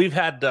 we've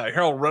had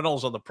Harold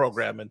Reynolds on the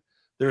program, and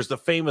there's the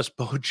famous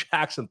Bo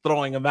Jackson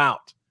throwing him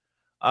out.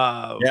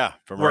 From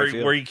right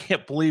field. Where you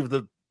can't believe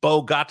that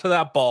Bo got to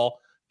that ball,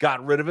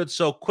 got rid of it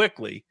so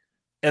quickly,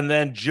 and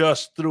then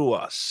just threw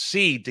a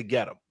seed to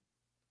get him.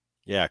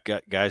 Yeah,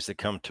 guys that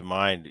come to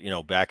mind,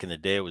 back in the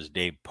day, it was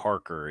Dave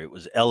Parker. It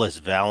was Ellis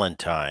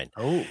Valentine.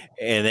 Oh.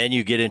 And then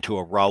you get into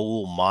a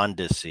Raul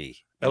Mondesi.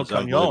 I'm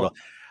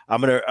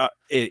going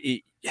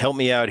to help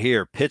me out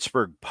here.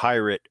 Pittsburgh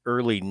Pirate,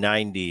 early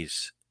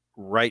 90s,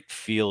 right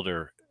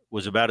fielder,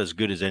 was about as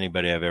good as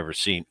anybody I've ever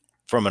seen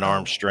from an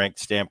arm strength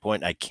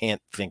standpoint. I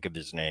can't think of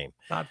his name.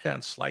 Not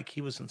Van Slyke. He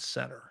was in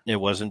center. It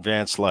wasn't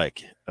Van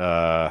Slyke.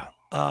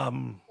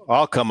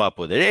 I'll come up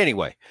with it.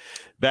 Anyway,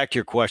 back to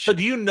your question. So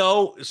do you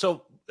know?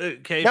 So,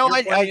 okay. No,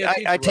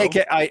 I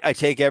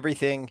take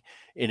everything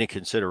into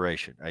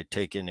consideration. I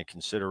take into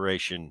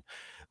consideration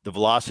the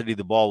velocity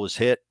the ball was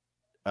hit.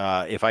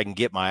 If I can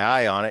get my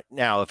eye on it.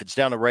 Now, if it's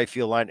down the right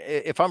field line,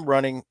 if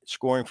I'm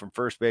scoring from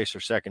first base or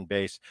second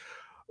base,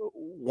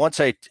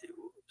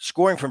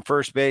 scoring from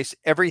first base,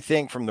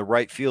 everything from the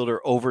right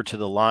fielder over to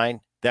the line,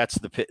 that's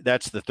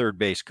the third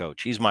base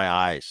coach. He's my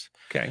eyes.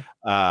 Okay.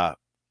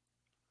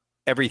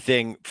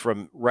 Everything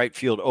from right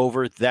field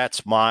over,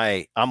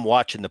 I'm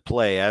watching the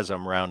play as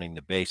I'm rounding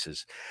the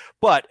bases.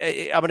 But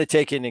I'm going to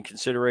take into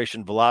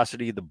consideration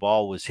velocity the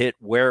ball was hit,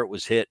 where it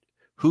was hit,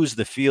 who's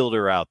the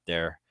fielder out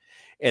there.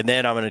 And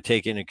then I'm going to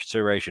take into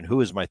consideration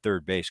who is my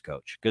third base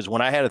coach. Because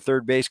when I had a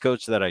third base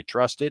coach that I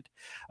trusted,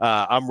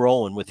 I'm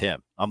rolling with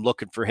him. I'm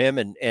looking for him,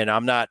 and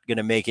I'm not going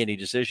to make any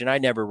decision. I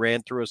never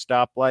ran through a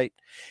stoplight,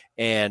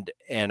 and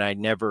I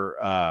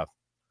never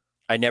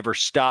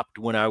stopped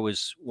when I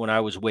was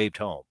waved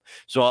home.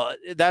 So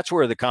that's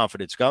where the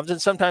confidence comes.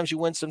 And sometimes you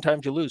win,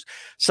 sometimes you lose.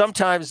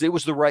 Sometimes it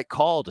was the right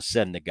call to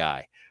send the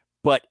guy.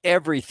 But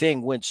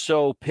everything went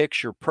so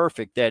picture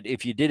perfect that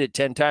if you did it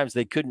 10 times,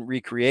 they couldn't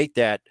recreate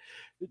that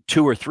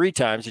 2 or 3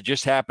 times. It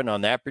just happened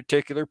on that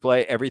particular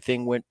play.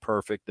 Everything went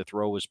perfect. The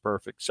throw was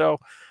perfect. So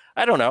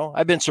I don't know.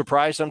 I've been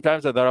surprised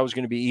sometimes. I thought I was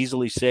going to be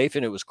easily safe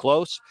and it was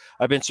close.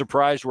 I've been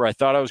surprised where I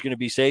thought I was going to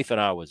be safe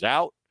and I was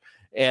out.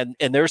 And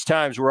there's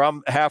times where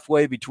I'm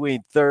halfway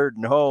between third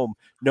and home,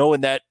 knowing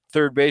that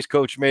third base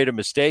coach made a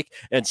mistake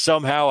and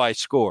somehow I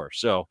score.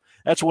 So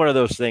that's one of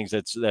those things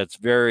that's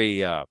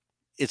very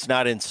it's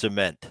not in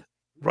cement,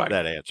 right?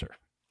 That answer.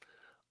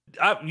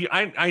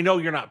 I know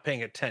you're not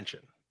paying attention,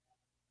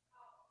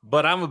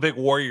 but I'm a big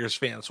Warriors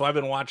fan, so I've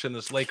been watching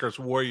this Lakers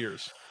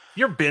Warriors.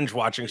 You're binge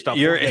watching stuff.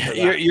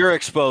 You're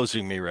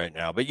exposing me right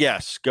now, but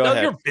yes, go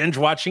ahead. You're binge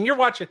watching. You're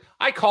watching.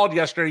 I called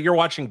yesterday. You're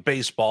watching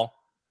baseball.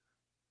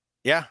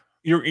 Yeah,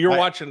 you're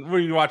watching. Were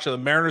you watching the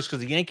Mariners because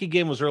the Yankee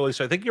game was early?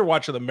 So I think you're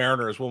watching the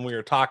Mariners when we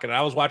were talking.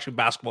 I was watching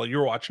basketball. You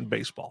were watching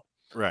baseball,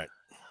 right?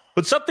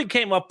 But something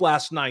came up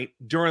last night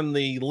during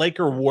the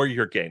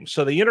Laker-Warrior game.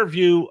 So they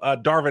interview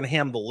Darvin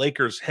Ham, the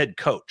Lakers head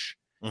coach,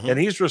 and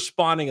he's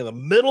responding in the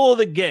middle of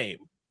the game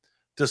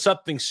to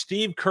something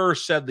Steve Kerr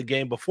said the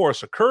game before.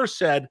 So Kerr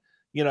said,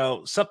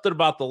 something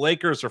about the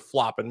Lakers are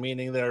flopping,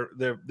 meaning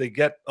they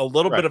get a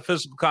little bit of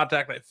physical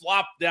contact, they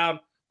flop down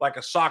like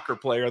a soccer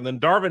player. And then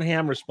Darvin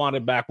Ham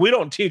responded back, "We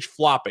don't teach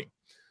flopping."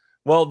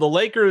 Well, the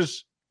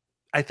Lakers,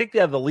 I think they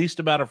have the least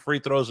amount of free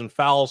throws and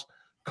fouls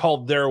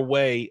called their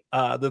way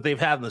that they've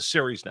had in the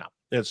series now.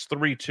 It's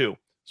 3-2.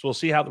 So we'll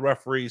see how the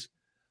referees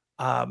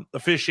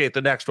officiate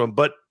the next one.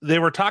 But they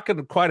were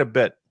talking quite a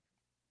bit.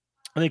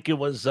 I think it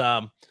was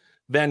Stan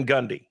Van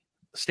Gundy,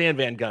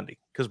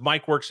 because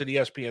Mike works at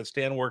ESPN.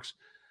 Stan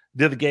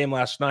did the game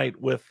last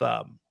night with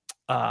it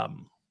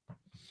was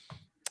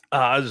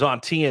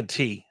on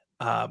TNT.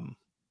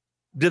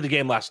 Did the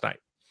game last night.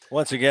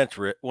 Once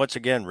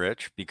again,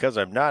 Rich, because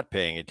I'm not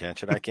paying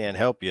attention, I can't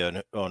help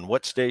you on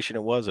what station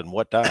it was and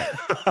what time.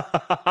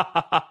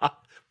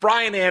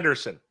 Brian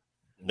Anderson.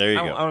 There you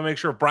go. I want to make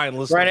sure Brian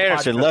listens. Brian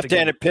Anderson,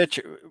 left-handed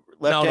pitcher.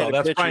 No,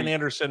 that's pitcher. Brian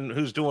Anderson,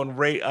 who's doing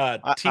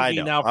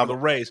TV now for the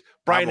Rays.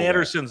 Brian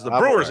Anderson's the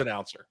Brewers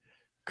announcer.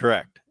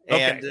 Correct.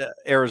 Okay. And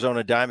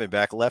Arizona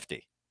Diamondback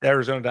lefty.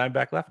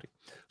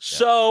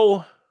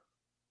 So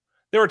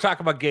they were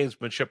talking about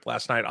gamesmanship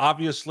last night.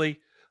 Obviously,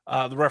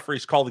 the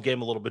referees called the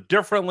game a little bit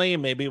differently.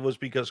 Maybe it was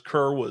because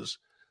Kerr was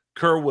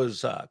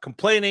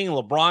complaining.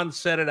 LeBron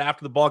said it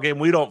after the ball game.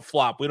 We don't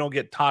flop. We don't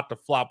get taught to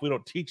flop. We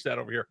don't teach that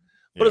over here.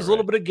 But there's a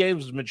little bit of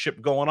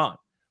gamesmanship going on.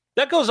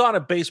 That goes on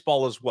in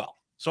baseball as well.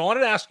 So I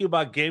wanted to ask you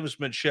about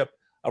gamesmanship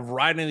of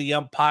riding the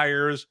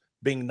umpires,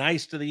 being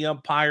nice to the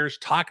umpires,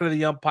 talking to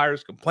the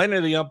umpires, complaining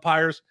to the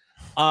umpires.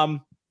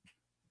 Can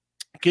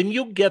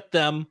you get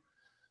them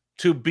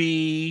to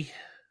be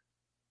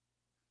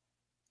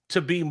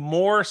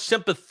more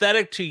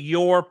sympathetic to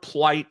your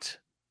plight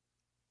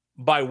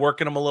by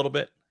working them a little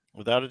bit?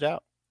 Without a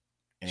doubt.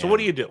 So what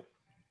do you do?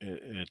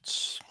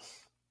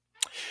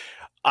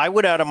 I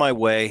went out of my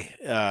way,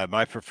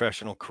 my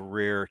professional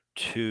career,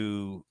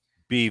 to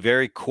be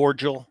very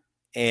cordial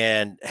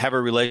and have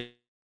a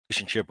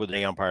relationship with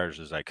the umpires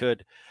as I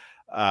could,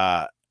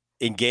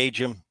 engage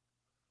them.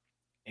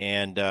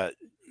 And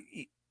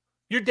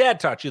your dad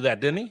taught you that,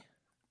 didn't he?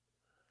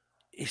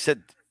 He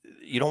said,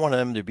 you don't want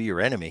them to be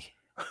your enemy.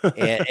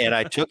 and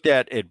I took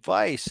that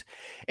advice.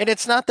 And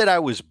it's not that I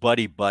was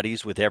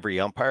buddies with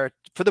every umpire.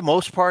 For the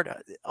most part,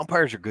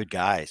 umpires are good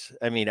guys.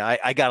 I mean,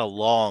 I got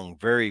along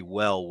very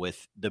well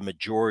with the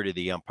majority of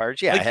the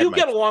umpires. Yeah, you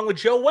get along with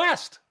Joe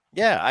West.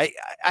 Yeah, I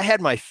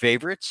had my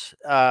favorites,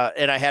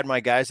 and I had my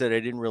guys that I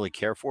didn't really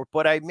care for.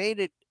 But I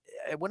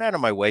went out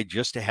of my way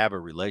just to have a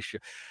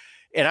relationship.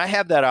 And I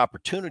have that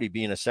opportunity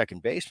being a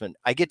second baseman.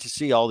 I get to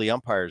see all the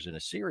umpires in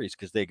a series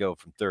because they go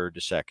from third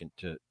to second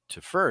to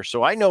first.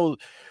 So I know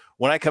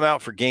when I come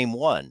out for game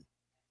one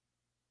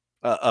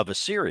of a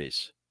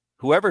series,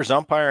 whoever's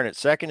umpiring at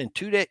second, and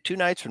two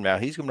nights from now,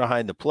 he's going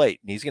behind the plate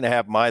and he's going to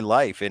have my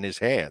life in his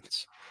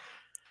hands.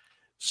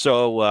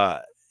 So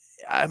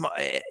and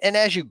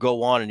as you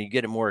go on and you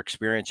get more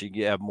experience,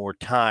 you have more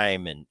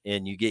time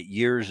and you get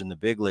years in the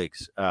big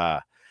leagues.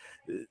 A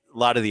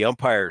lot of the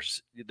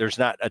umpires, there's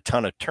not a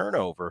ton of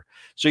turnover.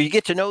 So you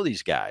get to know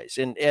these guys.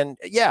 And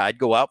yeah, I'd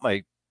go out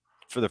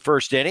for the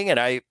first inning,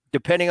 and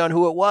depending on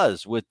who it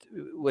was,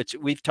 which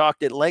we've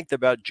talked at length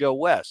about Joe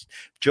West.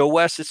 Joe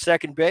West at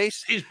second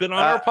base. He's been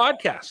on our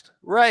podcast.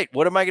 Right.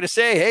 What am I going to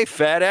say? Hey,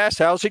 fat ass,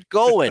 how's it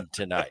going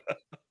tonight?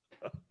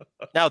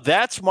 Now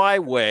that's my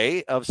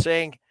way of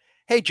saying,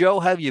 hey, Joe,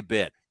 how have you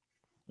been?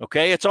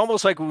 Okay. It's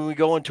almost like when we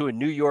go into a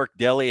New York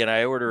deli and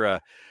I order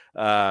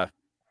a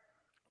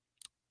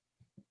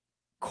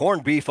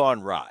corned beef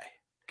on rye.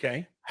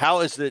 Okay.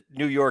 How is the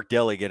New York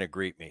deli going to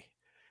greet me?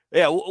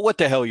 Yeah, what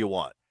the hell you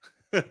want?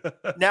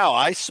 Now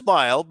I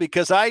smile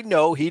because I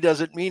know he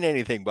doesn't mean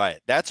anything by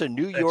it. That's a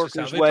New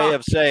Yorker's way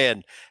of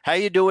saying, how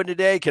you doing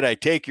today? Can I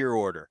take your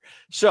order?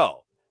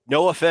 So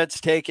no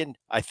offense taken.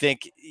 I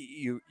think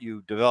you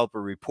develop a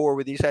rapport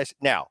with these guys.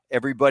 Now,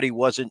 everybody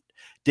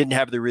didn't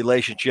have the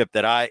relationship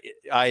that I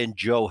and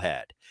Joe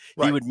had.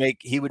 Right.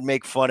 He would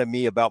make fun of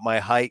me about my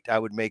height. I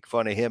would make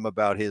fun of him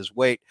about his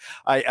weight.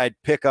 I'd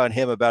pick on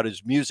him about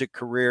his music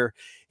career.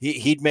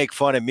 He'd make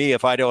fun of me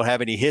if I don't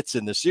have any hits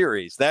in the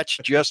series. That's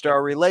just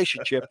our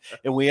relationship,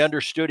 and we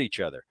understood each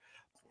other.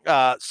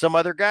 Some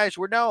other guys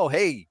were, no,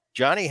 hey,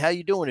 Johnny, how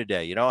you doing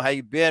today? You know, how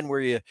you been?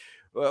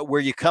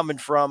 Where you coming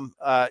from?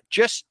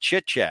 Just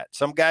chit chat.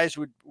 Some guys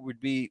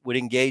would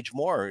engage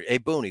more. Hey,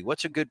 Boonie,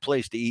 what's a good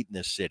place to eat in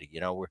this city?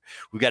 You know,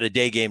 we've got a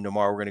day game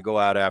tomorrow. We're going to go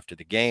out after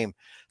the game.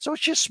 So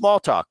it's just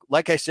small talk.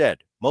 Like I said,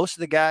 most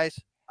of the guys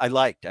I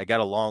got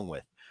along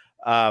with,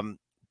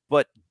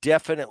 but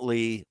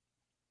definitely.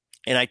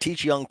 And I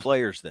teach young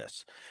players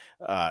this,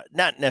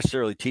 not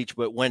necessarily teach,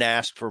 but when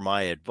asked for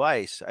my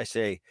advice, I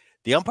say,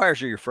 the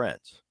umpires are your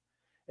friends.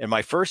 And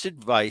my first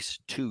advice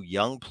to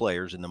young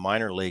players in the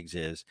minor leagues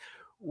is,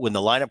 when the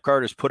lineup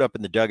card is put up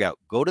in the dugout,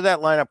 go to that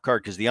lineup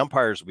card because the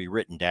umpires will be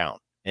written down.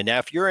 And now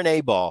if you're an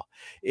A-ball,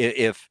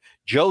 if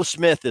Joe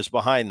Smith is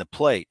behind the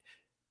plate,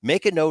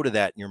 make a note of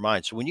that in your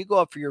mind. So when you go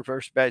up for your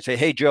first bat, say,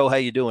 hey, Joe, how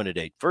you doing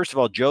today? First of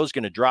all, Joe's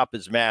going to drop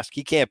his mask.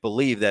 He can't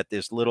believe that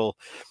this little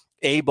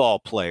A-ball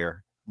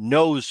player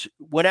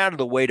went out of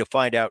the way to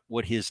find out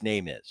what his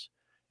name is.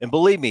 And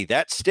believe me,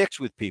 that sticks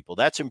with people.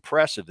 That's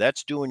impressive.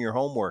 That's doing your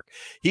homework.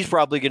 He's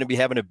probably going to be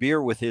having a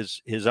beer with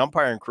his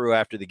umpiring crew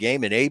after the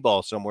game in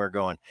A-ball somewhere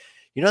going,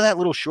 you know that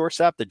little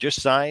shortstop that just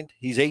signed?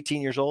 He's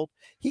 18 years old.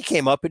 He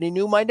came up and he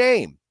knew my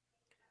name.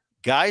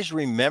 Guys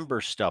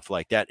remember stuff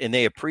like that, and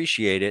they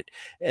appreciate it.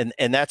 And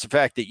that's the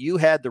fact that you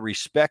had the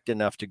respect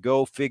enough to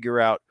go figure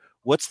out,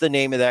 what's the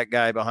name of that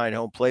guy behind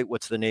home plate?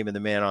 What's the name of the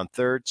man on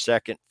third,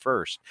 second,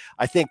 first?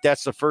 I think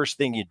that's the first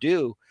thing you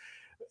do,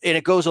 and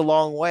it goes a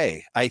long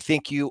way. I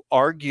think you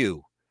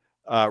argue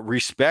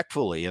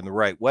respectfully in the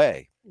right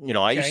way. You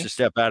know, I used to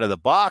step out of the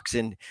box,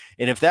 and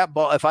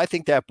if I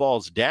think that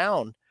ball's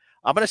down,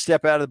 I'm going to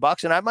step out of the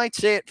box, and I might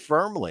say it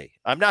firmly.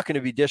 I'm not going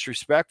to be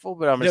disrespectful,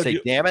 but I'm going to say,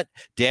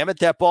 damn it,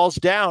 that ball's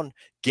down.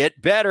 Get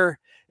better.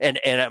 And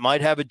I might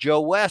have a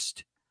Joe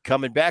West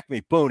coming back to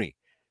me, Boonie.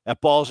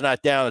 That ball's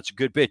not down. It's a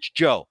good pitch.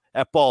 Joe,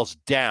 that ball's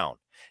down.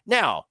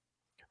 Now,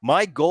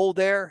 my goal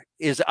there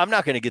is I'm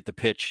not going to get the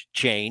pitch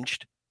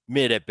changed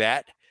mid at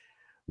bat,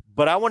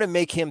 but I want to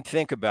make him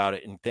think about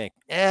it and think,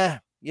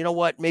 you know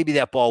what? Maybe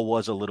that ball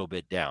was a little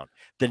bit down.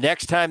 The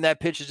next time that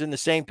pitch is in the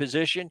same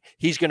position,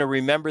 he's going to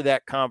remember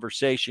that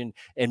conversation,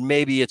 and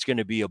maybe it's going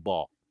to be a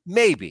ball.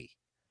 Maybe.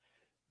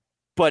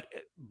 But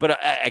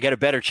I got a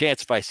better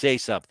chance if I say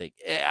something.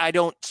 I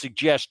don't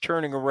suggest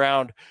turning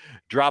around,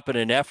 dropping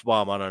an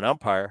F-bomb on an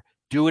umpire.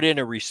 Do it in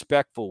a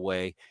respectful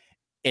way.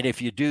 And if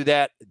you do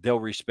that, they'll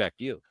respect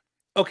you.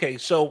 Okay,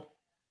 so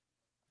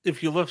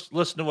if you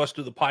listen to us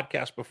do the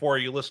podcast before,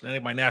 you listen to any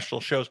of my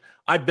national shows,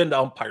 I've been to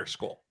umpire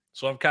school.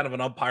 So I'm kind of an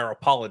umpire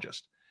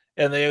apologist.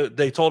 And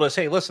they told us,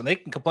 hey, listen, they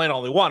can complain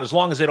all they want as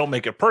long as they don't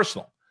make it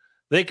personal.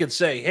 They could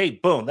say, hey,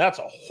 Boone, that's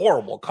a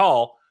horrible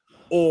call,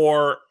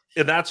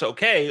 and that's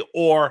okay.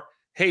 Or,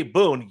 hey,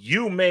 Boone,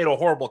 you made a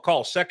horrible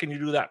call. Second you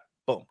do that,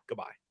 boom,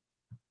 goodbye.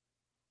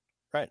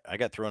 Right. I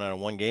got thrown out of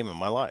one game in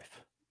my life.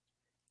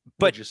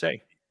 What'd you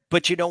say?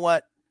 But you know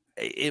what?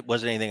 It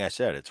wasn't anything I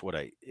said. It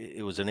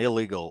was an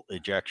illegal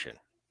ejection.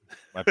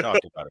 I've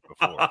talked about it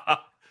before.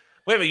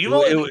 Wait a minute.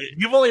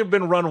 You've only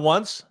been run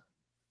once?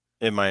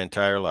 In my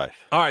entire life.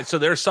 All right. So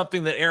there's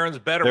something that Aaron's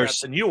better at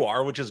than you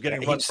are, which is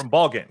getting run from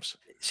ball games.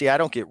 See, I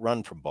don't get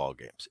run from ball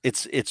games.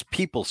 It's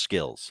people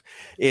skills.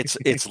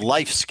 It's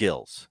life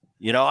skills.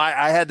 You know,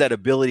 I had that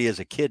ability as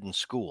a kid in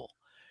school.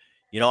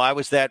 You know, I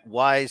was that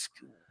wise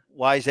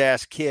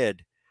ass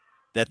kid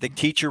that the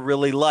teacher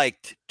really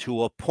liked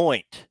to a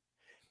point,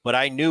 but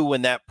I knew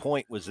when that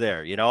point was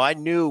there. You know, I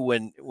knew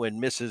when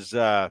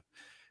Mrs.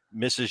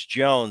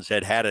 Jones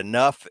had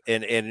enough,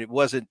 and it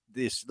wasn't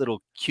this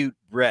little cute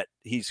Brett.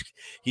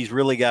 He's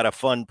really got a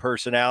fun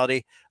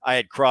personality. I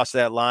had crossed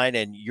that line,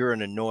 and you're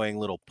an annoying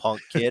little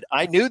punk kid.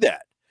 I knew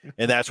that,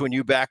 and that's when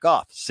you back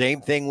off. Same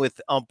thing with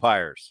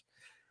umpires.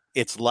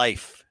 It's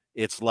life.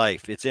 It's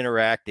life. It's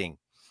interacting.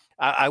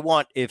 I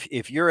want,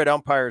 if you're at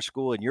umpire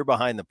school and you're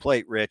behind the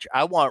plate, Rich,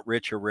 I want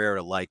Rich Herrera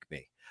to like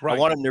me. Right. I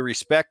want him to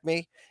respect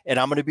me, and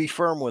I'm going to be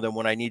firm with him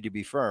when I need to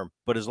be firm.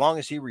 But as long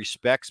as he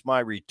respects my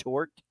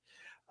retort,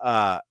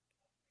 when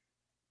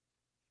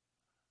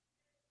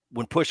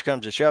push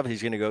comes to shove,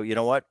 he's going to go, you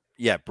know what?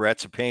 Yeah,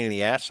 Brett's a pain in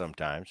the ass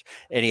sometimes,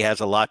 and he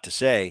has a lot to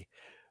say.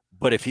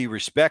 But if he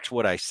respects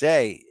what I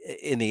say,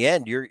 in the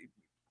end,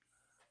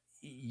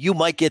 you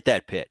might get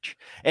that pitch.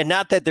 And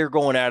not that they're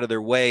going out of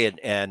their way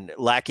and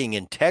lacking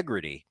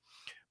integrity,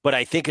 but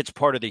I think it's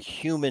part of the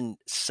human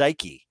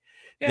psyche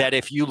that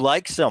if you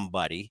like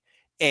somebody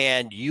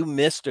and you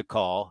missed a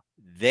call,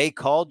 they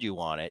called you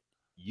on it,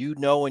 you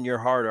know in your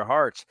heart of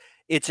hearts,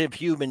 it's of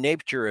human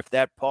nature if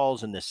that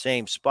ball's in the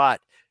same spot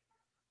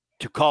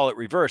to call it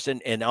reverse.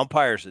 And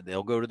umpires,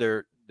 they'll go to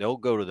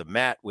the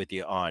mat with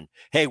you on,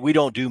 hey, we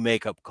don't do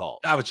makeup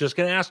calls. I was just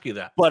going to ask you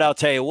that. But I'll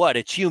tell you what,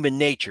 it's human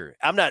nature.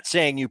 I'm not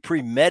saying you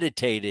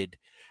premeditatedly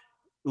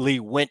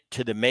went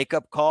to the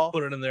makeup call.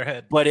 Put it in their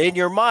head. But in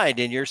your mind,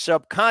 in your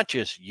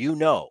subconscious,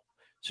 so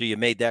you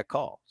made that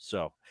call.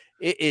 So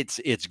it's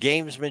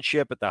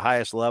gamesmanship at the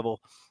highest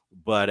level,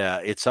 but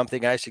it's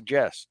something I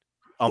suggest.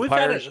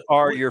 Umpires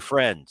are your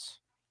friends.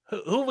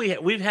 Who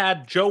we've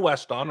had Joe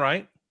West on,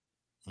 right?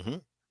 Mm-hmm.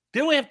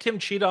 Didn't we have Tim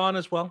Cheetah on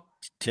as well?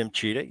 Tim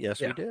Cheetah, yes,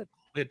 we did.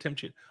 We had Tim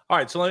Cheetah. All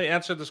right, so let me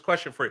answer this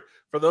question for you.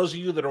 For those of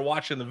you that are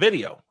watching the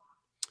video,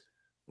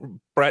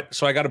 Brett,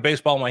 so I got a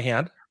baseball in my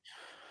hand,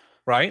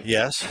 right?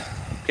 Yes.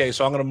 Okay,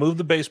 so I'm going to move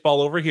the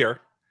baseball over here.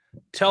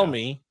 Tell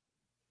me,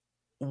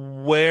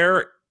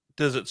 where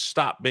does it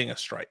stop being a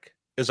strike?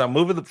 As I'm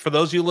moving, for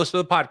those of you who listen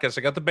to the podcast,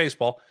 I got the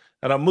baseball,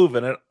 and I'm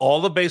moving it.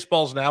 All the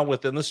baseballs now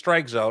within the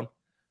strike zone.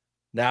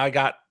 Now I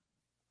got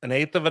an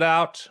eighth of it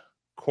out,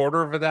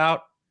 quarter of it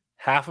out,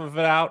 half of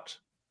it out,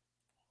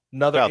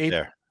 another about eighth,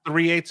 there.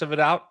 3/8 of it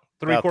out,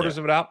 three-quarters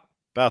of it out.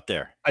 About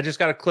there. I just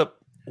got to clip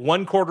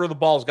 1/4 of the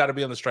ball's got to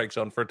be in the strike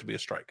zone for it to be a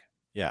strike.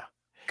 Yeah.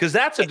 Because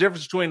that's the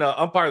difference between an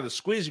umpire that's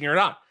squeezing or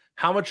not.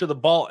 How much of the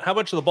ball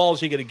is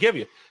he going to give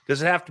you?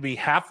 Does it have to be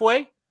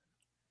halfway,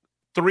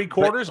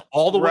 3/4,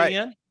 all the way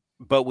in?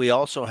 But we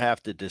also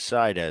have to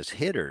decide as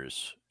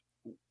hitters,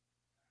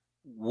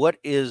 what's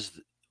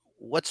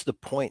the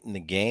point in the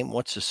game?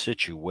 What's the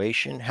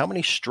situation? How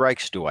many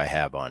strikes do I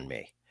have on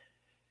me?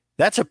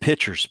 That's a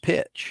pitcher's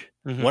pitch.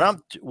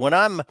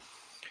 Mm-hmm.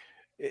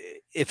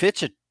 If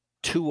it's a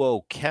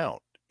 2-0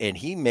 count and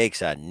he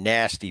makes a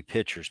nasty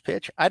pitcher's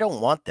pitch, I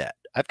don't want that.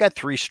 I've got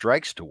 3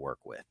 strikes to work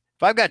with.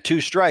 If I've got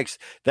 2 strikes,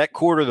 that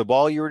quarter of the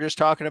ball you were just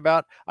talking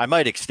about, I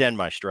might extend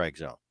my strike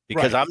zone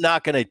because I'm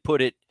not going to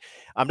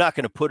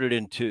put it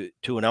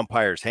into an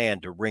umpire's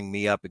hand to ring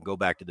me up and go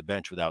back to the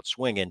bench without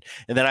swinging.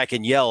 And then I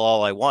can yell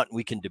all I want. And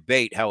we can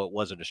debate how it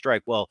wasn't a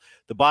strike. Well,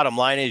 the bottom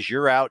line is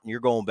you're out and you're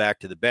going back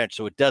to the bench.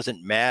 So it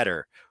doesn't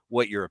matter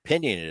what your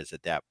opinion is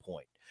at that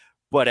point.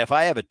 But if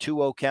I have a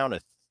 2-0 count,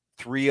 a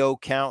 3-0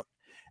 count,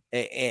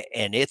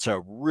 and it's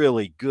a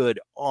really good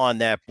on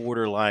that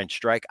borderline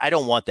strike, I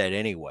don't want that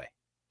anyway.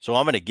 So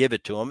I'm going to give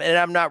it to him, and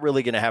I'm not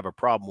really going to have a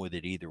problem with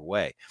it either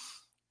way.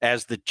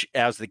 As the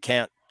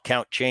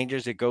count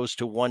changes, it goes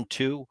to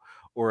 1-2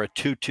 or a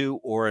 2-2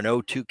 or an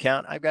 0-2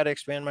 count. I've got to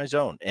expand my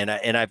zone, and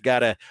I've got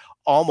to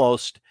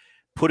almost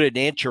put an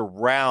inch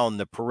around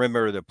the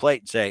perimeter of the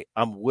plate and say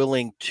I'm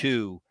willing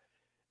to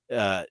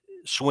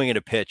swing at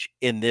a pitch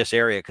in this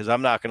area because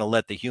I'm not going to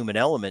let the human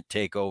element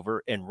take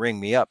over and ring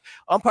me up.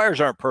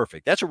 Umpires aren't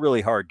perfect. That's a really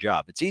hard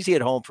job. It's easy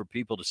at home for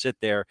people to sit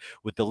there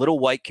with the little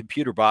white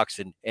computer box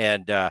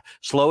and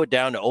slow it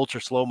down to ultra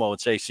slow-mo and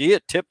say, see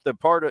it tip the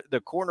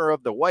corner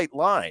of the white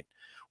line.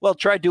 Well,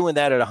 try doing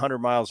that at 100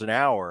 miles an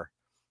hour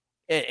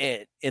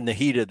in the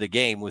heat of the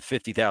game with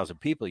 50,000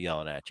 people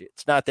yelling at you.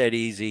 It's not that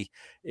easy.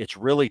 It's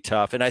really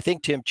tough. And I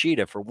think Tim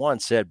Cheetah, for one,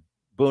 said,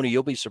 Boonie,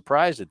 you'll be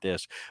surprised at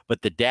this,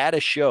 but the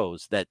data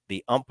shows that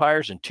the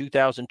umpires in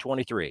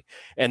 2023,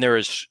 and they're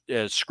as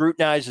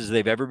scrutinized as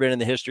they've ever been in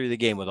the history of the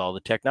game with all the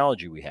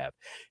technology we have.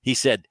 He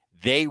said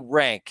they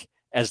rank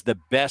as the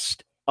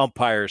best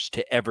umpires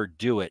to ever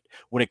do it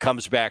when it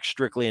comes back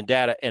strictly in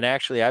data. And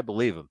actually, I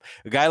believe him.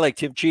 A guy like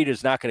Tim Cheetah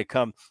is not going to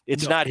come.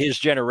 It's not his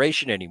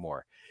generation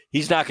anymore.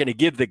 He's not going to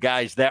give the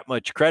guys that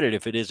much credit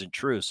if it isn't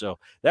true. So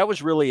that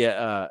was really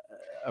a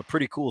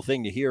pretty cool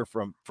thing to hear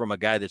from a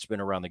guy that's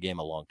been around the game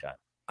a long time.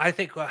 I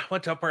think I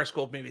went to umpire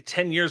school maybe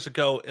 10 years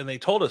ago, and they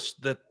told us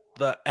that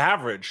the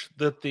average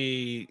that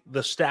the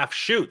staff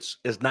shoots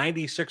is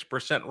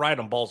 96% right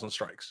on balls and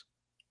strikes.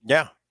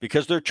 Yeah,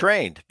 because they're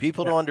trained.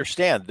 People don't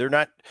understand. They're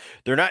not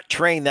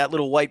trained. That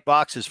little white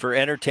box is for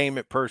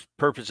entertainment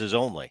purposes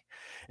only.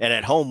 And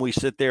at home, we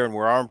sit there and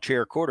we're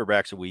armchair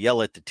quarterbacks and we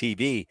yell at the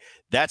TV.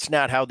 That's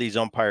not how these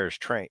umpires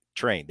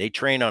train. They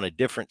train on a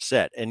different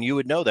set. And you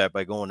would know that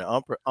by going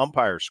to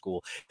umpire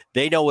school.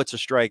 They know it's a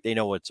strike. They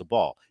know it's a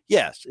ball.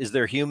 Yes. Is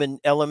there human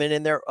element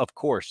in there? Of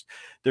course.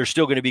 There's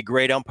still going to be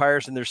great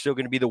umpires, and there's still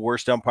going to be the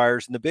worst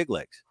umpires in the big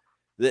leagues.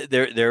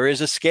 There is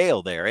a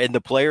scale there, and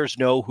the players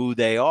know who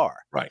they are.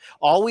 Right.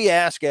 All we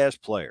ask as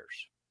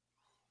players,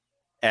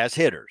 as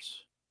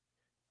hitters,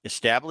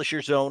 establish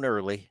your zone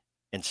early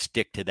and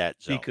stick to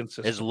that zone. Be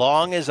consistent. As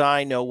long as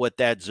I know what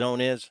that zone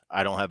is,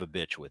 I don't have a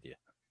bitch with you.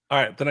 All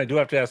right, then I do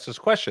have to ask this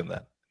question then.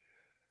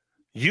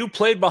 You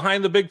played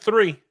behind the big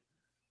three,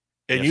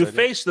 and you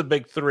faced the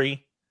big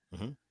three,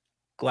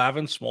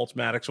 Glavine, Smoltz,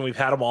 Maddox, and we've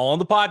had them all on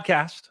the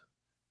podcast.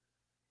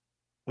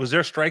 Was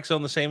their strike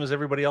zone the same as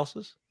everybody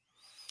else's?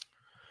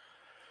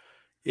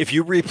 If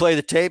you replay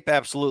the tape,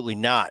 absolutely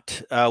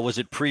not. Was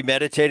it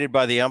premeditated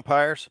by the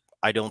umpires?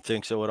 I don't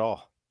think so at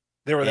all.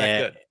 They were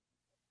that good.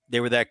 They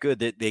were that good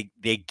that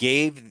they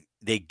gave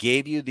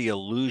you the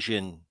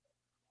illusion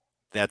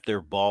that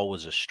their ball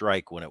was a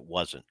strike when it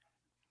wasn't.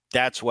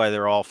 That's why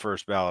they're all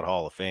first ballot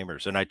Hall of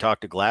Famers. And I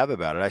talked to Glav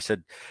about it. I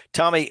said,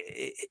 Tommy,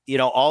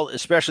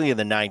 especially in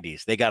the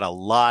 90s, they got a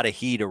lot of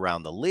heat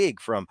around the league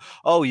from,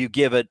 you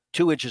give it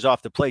 2 inches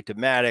off the plate to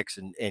Maddox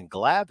and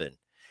Glavine.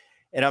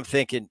 And I'm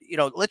thinking,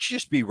 let's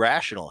just be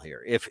rational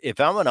here. If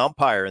I'm an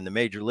umpire in the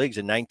major leagues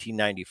in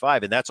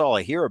 1995, and that's all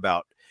I hear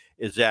about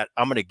is that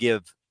I'm going to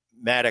give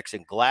Maddox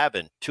and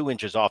Glavine 2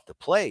 inches off the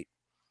plate,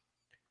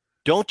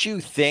 don't you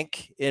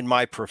think in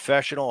my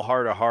professional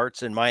heart of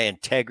hearts and my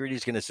integrity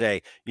is going to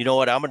say, you know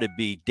what, I'm going to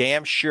be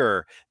damn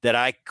sure that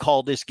I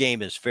call this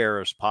game as fair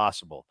as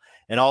possible.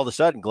 And all of a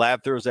sudden,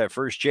 Glav throws that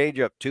first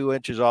changeup 2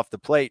 inches off the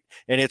plate,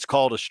 and it's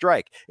called a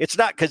strike. It's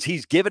not because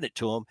he's giving it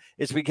to him.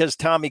 It's because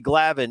Tommy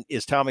Glavine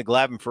is Tommy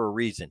Glavine for a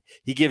reason.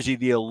 He gives you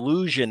the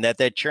illusion that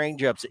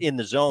changeup's in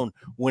the zone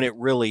when it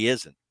really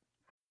isn't.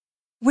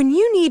 When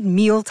you need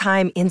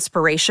mealtime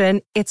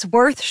inspiration, it's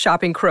worth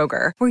shopping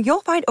Kroger, where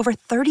you'll find over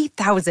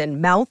 30,000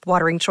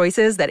 mouth-watering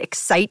choices that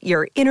excite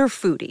your inner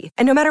foodie.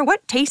 And no matter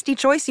what tasty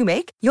choice you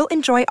make, you'll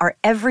enjoy our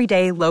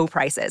everyday low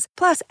prices,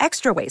 plus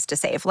extra ways to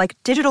save, like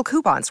digital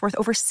coupons worth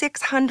over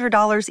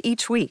 $600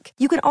 each week.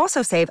 You can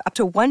also save up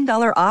to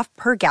 $1 off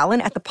per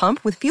gallon at the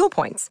pump with fuel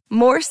points.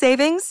 More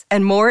savings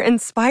and more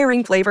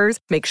inspiring flavors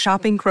make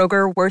shopping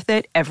Kroger worth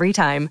it every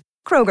time.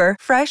 Kroger,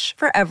 fresh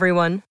for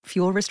everyone.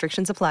 Fuel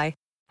restrictions apply.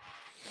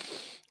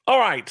 All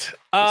right.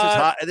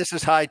 This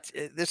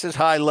is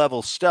high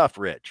level stuff,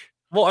 Rich.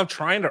 Well, I'm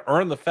trying to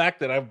earn the fact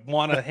that I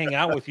want to hang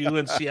out with you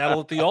in Seattle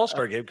at the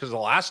All-Star game, because the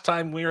last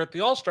time we were at the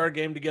All-Star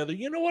game together,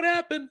 you know what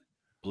happened?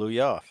 Blew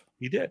you off.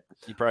 You did.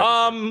 You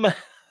probably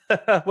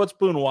what's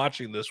Boone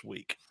watching this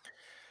week?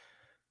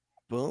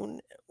 Boone?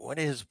 What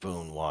is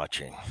Boone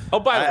watching? Oh,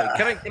 by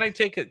the way, can I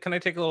take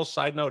a little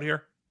side note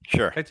here?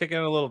 Sure. Can I take it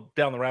a little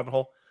down the rabbit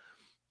hole?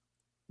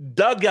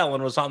 Doug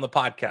Ellen was on the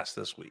podcast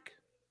this week.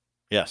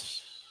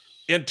 Yes.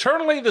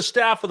 Internally, the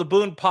staff of the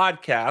Boone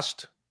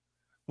podcast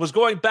was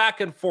going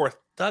back and forth.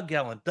 Doug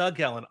Ellen,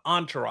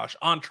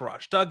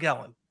 entourage, Doug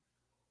Ellen.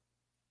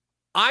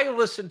 I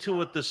listened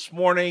to it this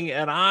morning,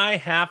 and I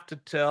have to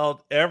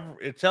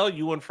tell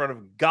you in front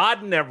of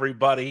God and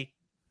everybody,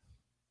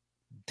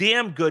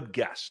 damn good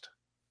guest.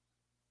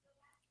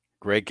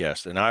 Great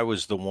guest. And I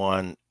was the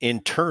one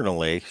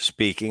internally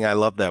speaking. I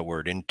love that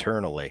word,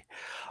 internally.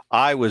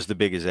 I was the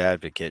biggest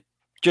advocate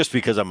just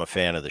because I'm a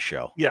fan of the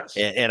show. Yes.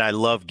 And I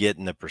love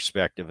getting the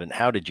perspective. And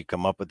how did you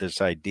come up with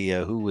this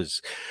idea? Who was,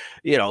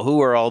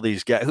 who are all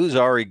these guys? Who's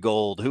Ari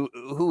Gold?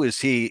 Who is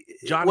he?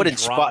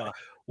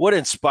 What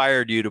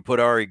inspired you to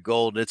put Ari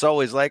Gold? It's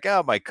always like,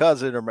 my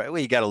cousin or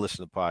you got to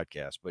listen to the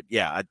podcast. But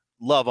yeah, I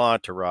love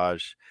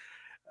Entourage,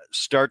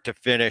 start to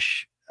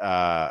finish,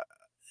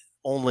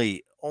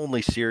 only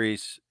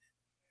series,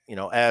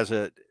 as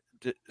a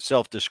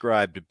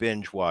self-described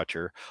binge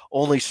watcher,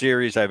 only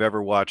series I've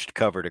ever watched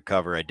cover to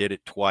cover. I did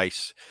it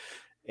twice,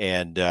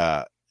 and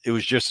it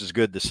was just as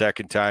good the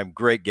second time.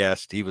 Great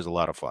guest. He was a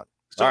lot of fun.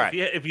 So all right.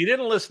 If you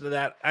didn't listen to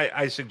that,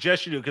 I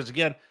suggest you do, because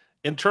again,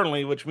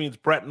 internally, which means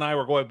Brett and I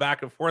were going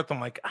back and forth. I'm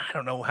like, I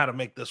don't know how to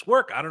make this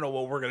work. I don't know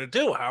what we're going to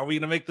do. How are we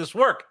going to make this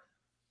work?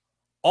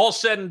 All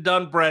said and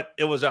done, Brett,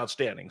 it was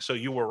outstanding. So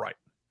you were right.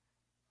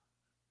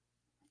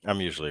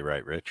 I'm usually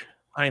right, Rich.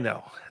 I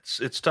know.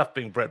 It's tough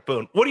being Brett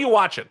Boone. What are you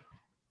watching?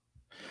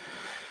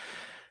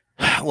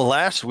 Well,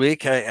 last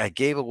week I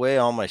gave away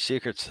all my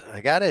secrets.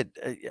 I got it.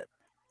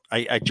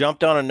 I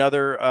jumped on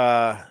another.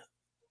 I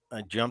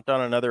jumped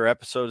on another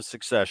episode of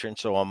Succession,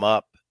 so I'm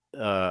up.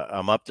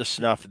 I'm up to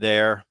snuff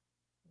there.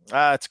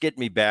 It's getting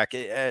me back.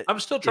 I'm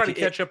still trying to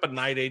catch up on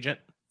Night Agent.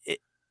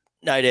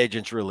 Night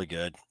Agent's really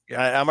good.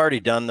 Yeah. I'm already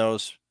done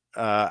those.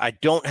 I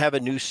don't have a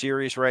new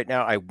series right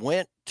now. I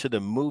went to the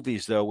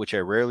movies though, which I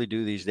rarely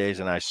do these days,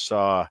 and I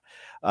saw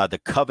The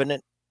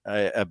Covenant.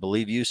 I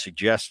believe you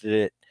suggested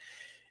it.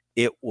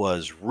 It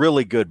was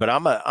really good, but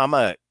I'm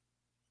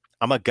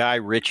a Guy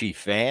Ritchie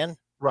fan.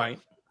 Right.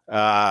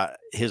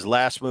 His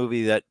last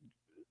movie that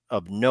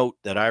of note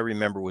that I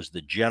remember was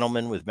The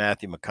Gentleman with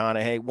Matthew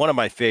McConaughey, one of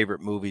my favorite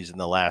movies in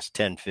the last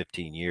 10,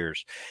 15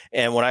 years.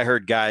 And when I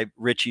heard Guy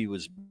Ritchie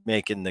was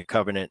making The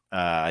Covenant,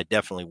 I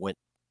definitely went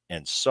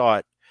and saw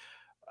it.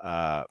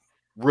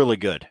 Really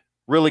good.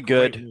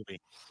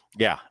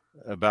 Yeah.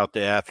 About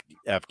the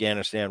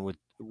Afghanistan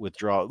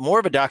withdrawal, more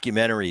of a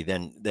documentary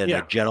than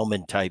a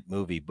gentleman type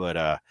movie,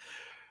 but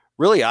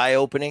really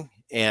eye-opening.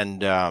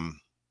 And I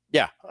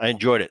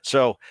enjoyed it.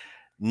 So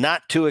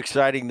not too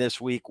exciting this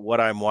week what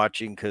I'm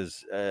watching,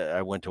 because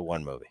I went to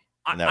one movie.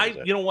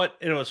 You know what?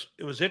 It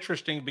was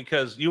interesting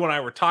because you and I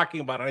were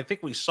talking about it. I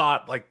think we saw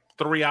it like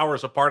 3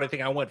 hours apart. I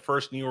think I went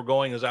first and you were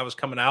going as I was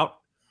coming out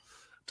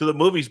to the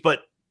movies.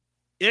 But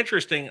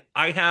interesting,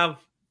 I have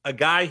a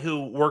guy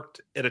who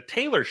worked at a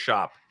tailor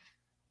shop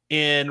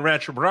in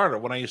Rancho Bernardo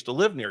when I used to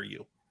live near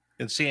you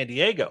in San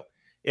Diego.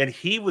 And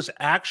he was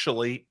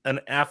actually an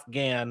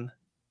Afghan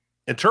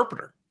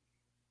interpreter.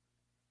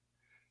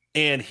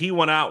 And he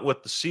went out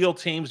with the SEAL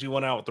teams. He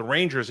went out with the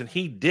Rangers, and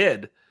he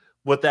did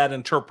what that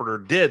interpreter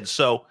did.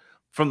 So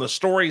from the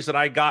stories that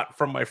I got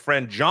from my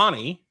friend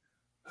Johnny,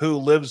 who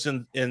lives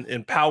in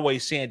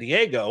Poway, San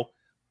Diego,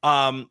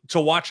 to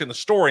watching the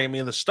story. I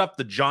mean, the stuff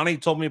that Johnny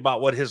told me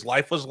about what his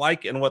life was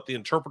like and what the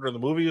interpreter of the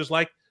movie was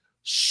like,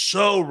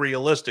 so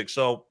realistic.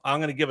 So I'm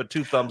going to give it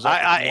 2 thumbs up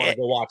if you want to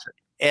go watch it.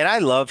 And I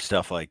love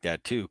stuff like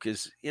that too,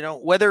 because,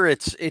 whether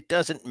it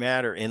doesn't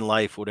matter in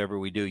life, whatever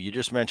we do. You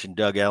just mentioned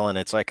Doug Ellen.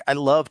 It's like, I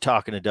love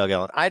talking to Doug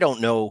Ellen. I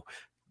don't know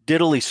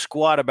diddly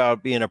squat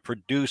about being a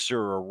producer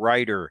or a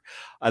writer.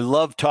 I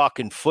love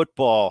talking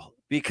football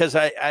because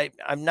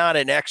I'm not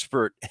an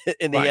expert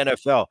in the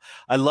NFL.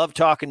 I love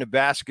talking to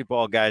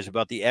basketball guys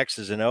about the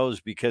X's and O's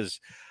because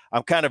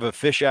I'm kind of a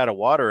fish out of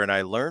water, and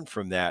I learned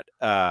from that.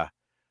 I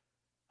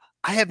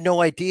have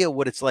no idea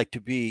what it's like to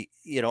be,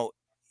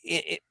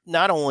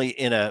 not only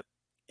in a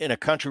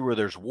country where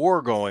there's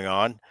war going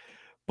on,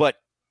 but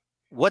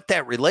what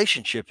that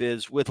relationship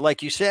is with,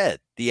 like you said,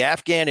 the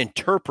Afghan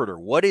interpreter.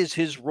 What is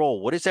his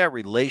role? What is that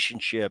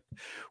relationship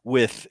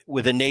with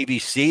a Navy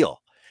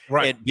SEAL?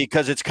 Right. And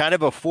because it's kind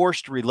of a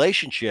forced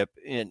relationship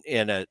in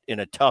a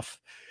tough,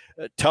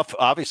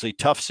 obviously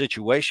tough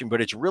situation, but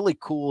it's really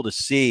cool to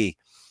see,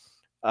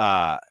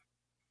 and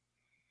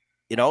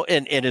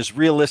as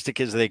realistic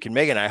as they can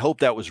make it. And I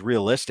hope that was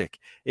realistic.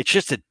 It's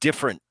just a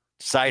different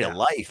side of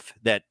life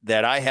that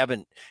I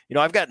haven't,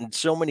 I've gotten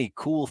so many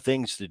cool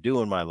things to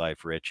do in my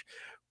life, Rich,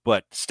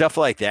 but stuff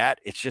like that,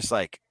 it's just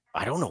like,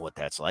 I don't know what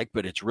that's like,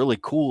 but it's really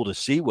cool to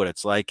see what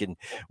it's like and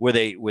where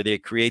they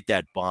create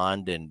that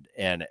bond and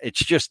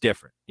it's just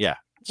different. Yeah.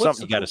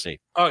 Something you got to see.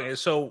 Okay.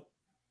 So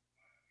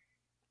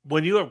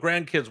when you have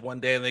grandkids one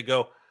day and they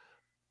go,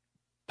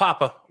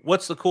 Papa,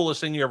 what's the coolest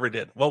thing you ever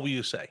did? What will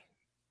you say?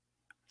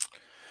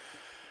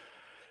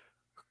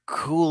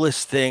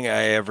 Coolest thing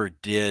I ever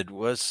did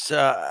was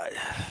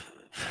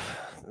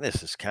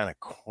this is kind of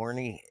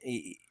corny.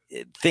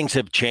 Things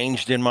have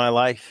changed in my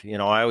life.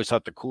 I always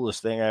thought the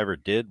coolest thing I ever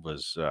did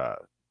was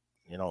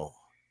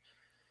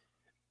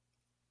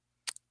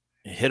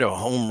hit a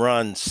home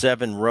run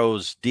 7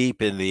 rows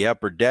deep in the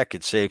upper deck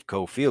at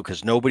Safeco Field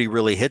because nobody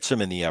really hits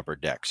them in the upper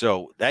deck.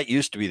 So that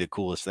used to be the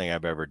coolest thing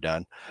I've ever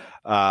done,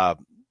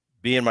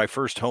 being my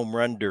first home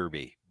run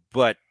derby.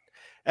 But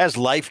as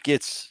life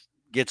gets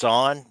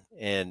on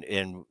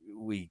and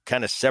we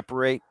kind of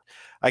separate,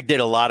 I did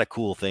a lot of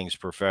cool things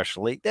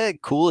professionally. The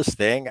coolest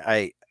thing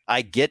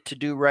I get to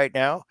do right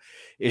now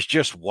is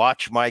just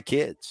watch my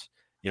kids.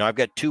 I've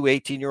got 2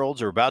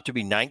 18-year-olds who are about to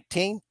be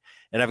 19,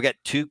 and I've got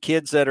 2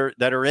 kids that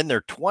are in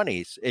their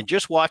 20s, and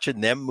just watching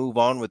them move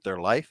on with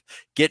their life,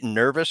 getting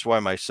nervous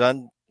while my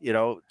son,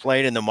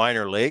 playing in the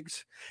minor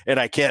leagues, and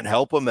I can't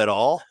help him at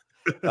all.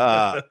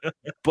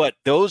 But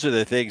those are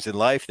the things in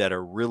life that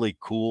are really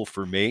cool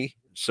for me.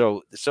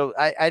 So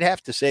I'd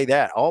have to say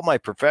that all my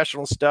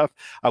professional stuff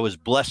I was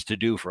blessed to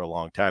do for a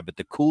long time, but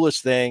the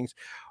coolest things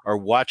are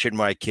watching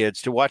my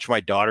kids, to watch my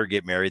daughter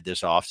get married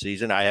this off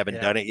season. I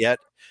haven't done it yet.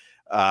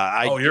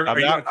 Are you going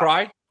to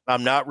cry?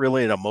 I'm not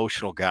really an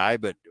emotional guy,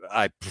 but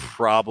I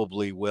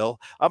probably will.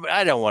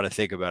 I don't want to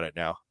think about it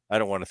now. I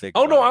don't want to think.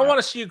 Oh no, I want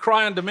to see you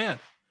cry on demand.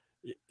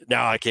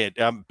 No, I can't.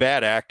 I'm a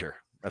bad actor.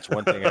 That's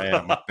one thing I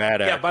am. I'm a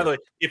bad actor. Yeah. By the way,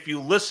 if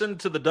you listen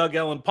to the Doug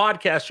Ellen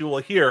podcast, you will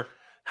hear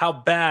how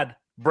bad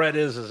Brett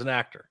is as an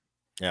actor.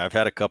 Yeah, I've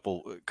had a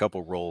couple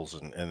roles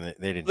and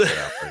they didn't get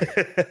out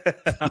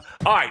very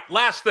All right,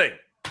 last thing.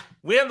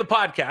 We end the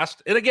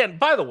podcast. And again,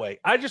 by the way,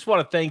 I just want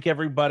to thank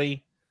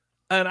everybody.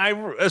 And I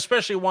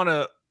especially want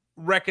to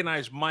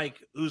recognize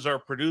Mike, who's our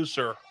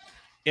producer,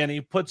 and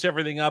he puts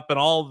everything up, and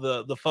all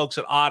the folks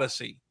at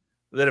Odyssey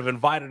that have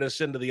invited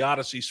us into the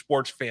Odyssey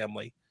sports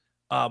family.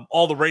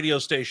 All the radio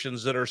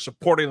stations that are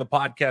supporting the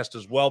podcast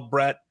as well,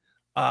 Brett.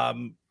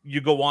 You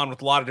go on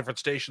with a lot of different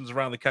stations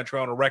around the country.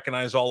 I want to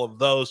recognize all of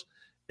those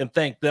and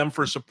thank them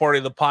for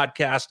supporting the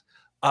podcast.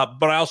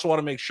 But I also want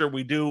to make sure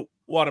we do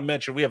want to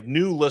mention we have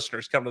new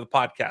listeners come to the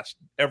podcast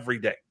every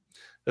day,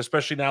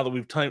 especially now that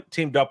we've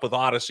teamed up with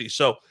Odyssey.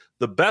 So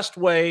the best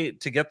way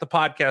to get the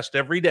podcast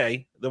every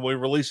day, that we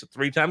release it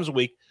 3 times a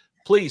week,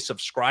 please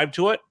subscribe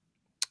to it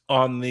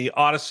on the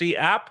Odyssey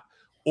app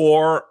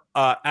or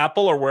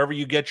Apple or wherever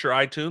you get your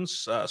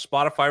iTunes,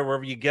 Spotify,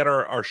 wherever you get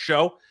our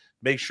show.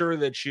 Make sure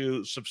that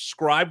you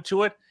subscribe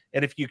to it.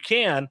 And if you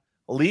can,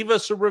 leave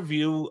us a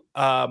review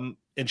and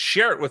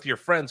share it with your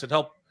friends and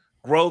help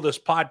grow this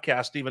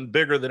podcast even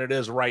bigger than it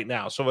is right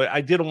now. So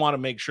I did want to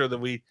make sure that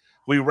we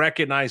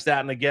recognize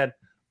that. And again,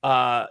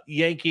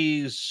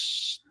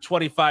 Yankees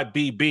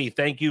 25BB,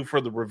 thank you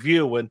for the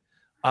review. And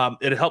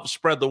it helps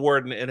spread the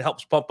word and it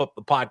helps pump up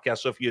the podcast.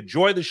 So if you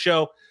enjoy the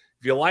show,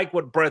 if you like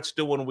what Brett's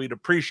doing, we'd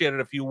appreciate it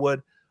if you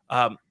would.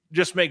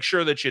 Just make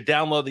sure that you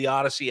download the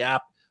Odyssey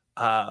app,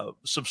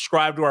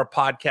 subscribe to our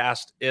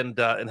podcast, and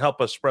help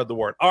us spread the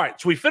word. All right,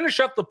 so we finish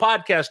up the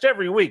podcast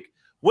every week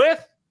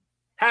with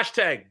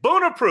hashtag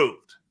Boone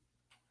approved.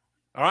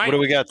 All right. What do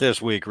we got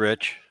this week,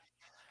 Rich?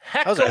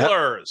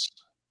 Hecklers.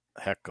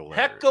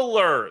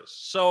 Hecklers.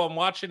 So I'm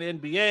watching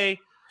NBA.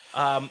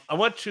 I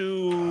went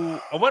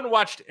and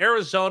watched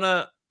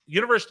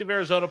University of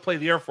Arizona play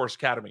the Air Force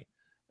Academy,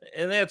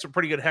 and they had some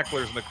pretty good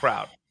hecklers in the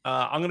crowd.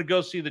 I'm going to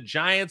go see the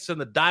Giants and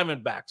the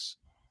Diamondbacks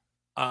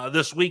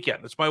this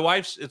weekend. It's my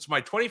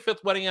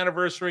 25th wedding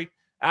anniversary.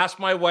 Asked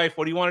my wife,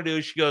 what do you want to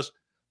do? She goes,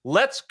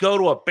 let's go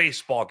to a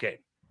baseball game.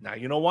 Now,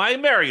 you know why I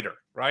married her,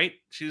 right?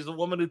 She's the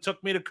woman who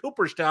took me to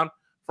Cooperstown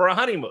for a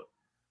honeymoon.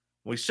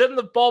 We sit in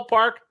the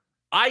ballpark.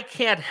 I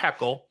can't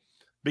heckle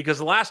because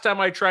the last time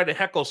I tried to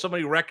heckle,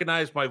 somebody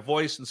recognized my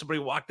voice and somebody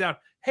walked down,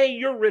 hey,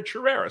 you're Rich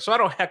Herrera. So I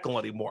don't heckle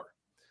anymore.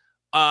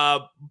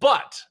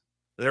 But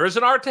there is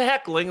an art to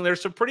heckling, and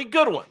there's some pretty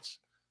good ones.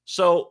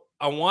 So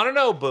I want to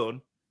know,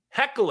 Boone,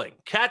 heckling,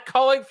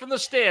 catcalling from the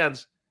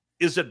stands,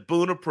 is it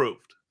Boone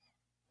approved?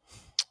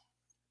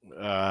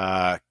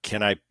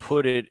 Can I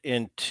put it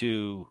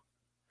into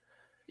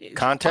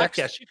context?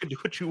 Yes, you can do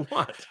what you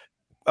want.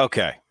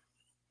 Okay.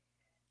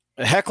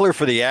 A heckler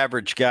for the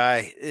average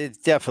guy, it's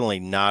definitely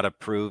not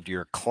approved.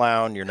 You're a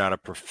clown. You're not a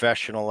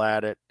professional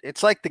at it.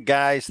 It's like the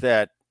guys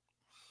that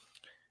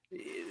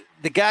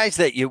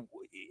you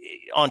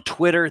on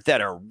Twitter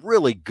that are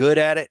really good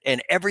at it,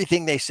 and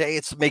everything they say,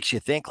 it makes you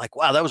think like,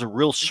 wow, that was a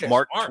real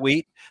smart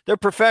tweet. They're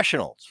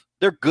professionals.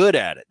 They're good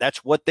at it.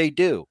 That's what they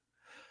do.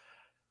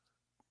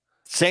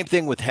 Same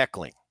thing with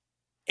heckling.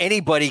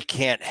 Anybody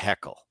can't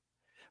heckle.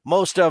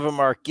 Most of them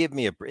are, give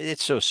me a break.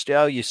 It's so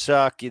stale. You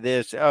suck. You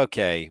this.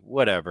 Okay,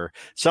 whatever.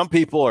 Some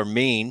people are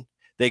mean.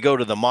 They go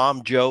to the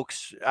mom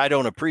jokes. I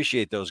don't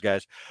appreciate those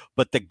guys.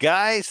 But the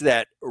guys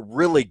that are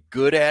really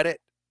good at it,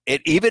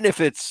 even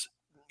if it's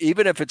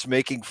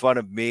making fun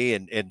of me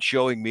and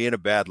showing me in a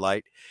bad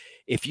light,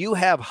 if you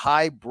have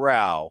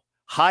highbrow,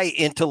 high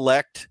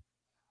intellect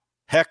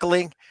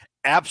heckling,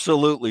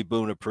 absolutely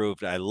Boone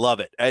approved. I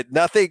love it.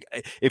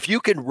 If you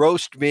can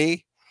roast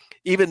me,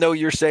 even though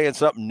you're saying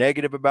something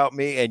negative about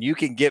me, and you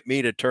can get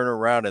me to turn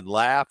around and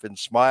laugh and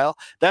smile,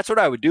 that's what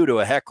I would do to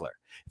a heckler.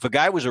 If a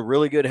guy was a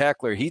really good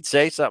heckler, he'd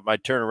say something,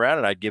 I'd turn around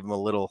and I'd give him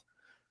a little,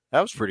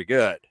 that was pretty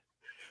good.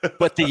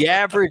 But the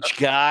average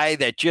guy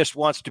that just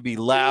wants to be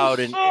loud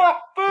and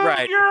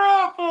right, you're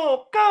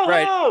awful.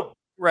 Go home.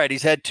 Right.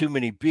 He's had too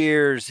many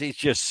beers. He's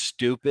just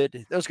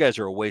stupid. Those guys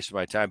are a waste of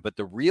my time. But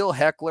the real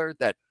heckler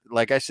that,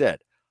 like I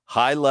said,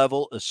 high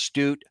level,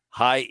 astute,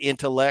 high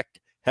intellect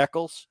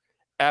heckles,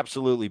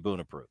 absolutely Boone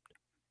approved.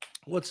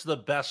 What's the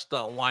best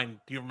line?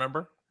 Do you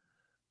remember?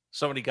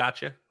 Somebody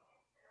got you?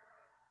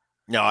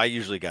 No, I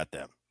usually got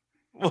them.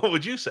 What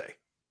would you say?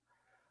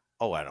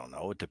 Oh, I don't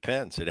know. It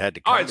depends. It had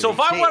to come. All right. So if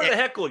I wanted to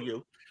heckle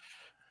you,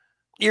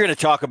 you're going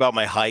to talk about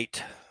my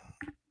height.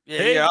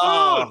 Hey,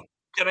 Boone,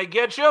 can I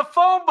get you a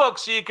phone book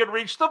so you can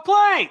reach the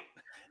plate?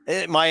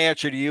 My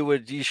answer to you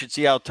would, you should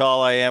see how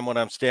tall I am when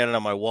I'm standing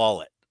on my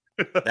wallet.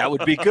 That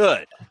would be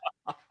good.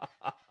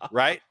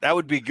 Right? That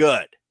would be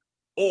good.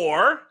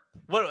 Or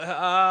what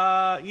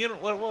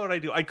would I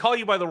do? I'd call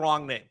you by the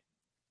wrong name.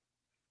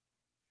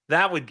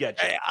 That would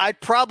get you.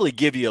 I'd probably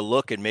give you a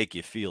look and make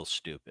you feel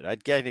stupid.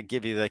 I'd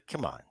give you like,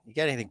 come on, you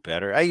got anything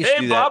better? I used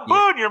to do that. Hey, Bob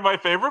Boone, you're my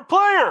favorite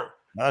player.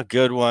 A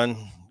good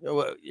one.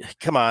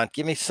 Come on,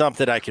 give me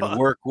something I can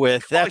work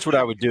with. That's what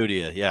I would do to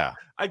you. Yeah.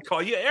 I'd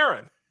call you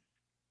Aaron.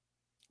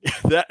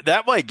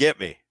 That might get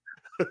me.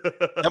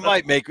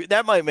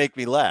 That might make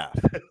me laugh.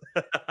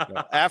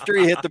 After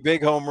he hit the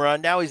big home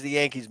run, now he's the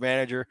Yankees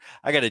manager.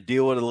 I got to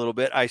deal with it a little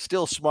bit. I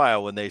still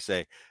smile when they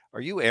say,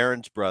 "Are you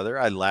Aaron's brother?"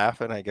 I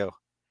laugh and I go,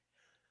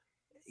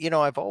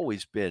 Aaron's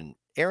always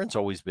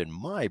been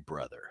my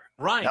brother.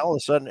 Right. Now all of a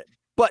sudden,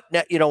 but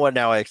now, you know what?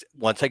 Now,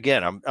 once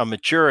again, I'm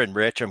maturing,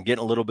 Rich. I'm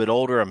getting a little bit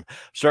older. I'm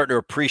starting to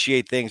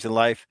appreciate things in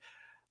life.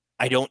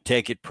 I don't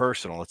take it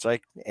personal. It's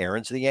like,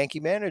 Aaron's the Yankee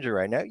manager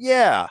right now.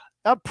 Yeah,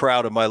 I'm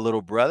proud of my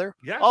little brother.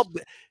 Yeah.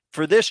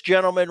 For this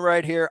gentleman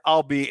right here,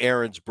 I'll be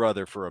Aaron's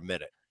brother for a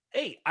minute.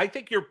 Hey, I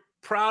think you're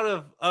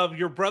proud of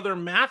your brother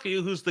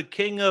Matthew, who's the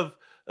king of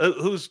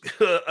who's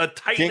a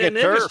titan in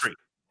industry,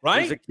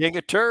 right? He's the king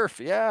of turf.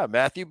 Yeah,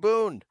 Matthew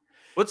Boone.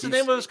 What's the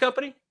name of his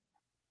company?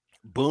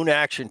 Boone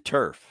Action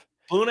Turf.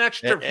 Boone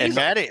Action Turf. And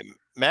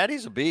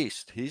Matty's a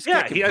beast. He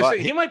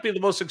might be the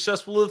most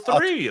successful of the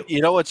three of you.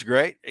 You know what's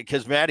great?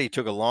 Because Matty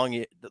took a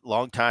long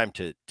time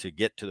to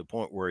get to the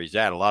point where he's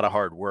at. A lot of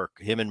hard work.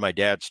 Him and my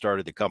dad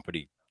started the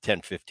company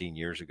 10, 15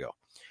 years ago.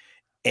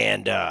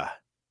 And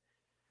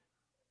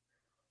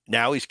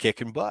now he's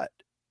kicking butt.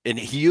 And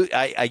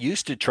I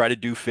used to try to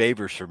do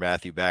favors for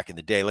Matthew back in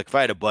the day. Like if I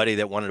had a buddy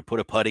that wanted to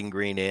put a putting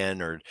green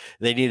in, or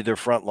they needed their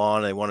front lawn,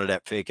 and they wanted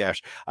that fake ash,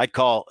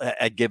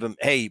 I'd give him,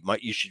 hey,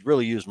 you should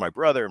really use my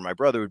brother. And my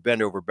brother would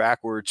bend over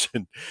backwards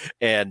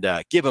and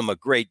give him a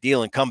great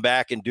deal and come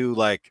back and do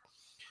like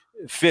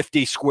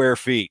 50 square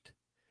feet.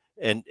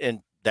 And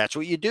that's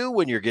what you do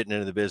when you're getting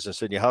into the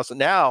business and you hustle.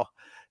 Now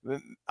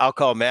I'll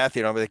call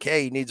Matthew and I'll be like,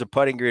 hey, he needs a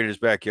putting green in his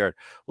backyard.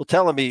 Well,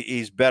 tell him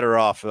he's better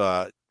off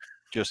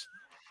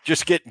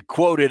just getting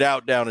quoted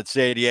out down in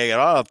San Diego.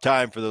 I don't have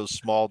time for those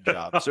small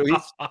jobs. So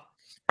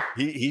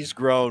he's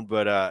grown,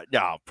 but no,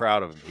 I'm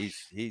proud of him.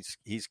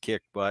 He's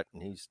kicked butt,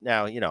 and he's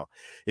now,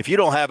 if you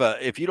don't have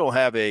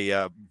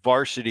a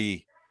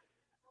varsity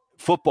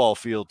football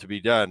field to be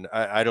done,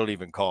 I don't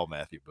even call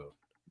Matthew Boone.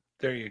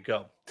 There you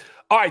go.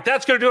 All right,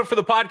 that's going to do it for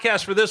the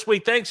podcast for this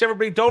week. Thanks,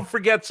 everybody. Don't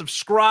forget,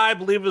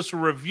 subscribe, leave us a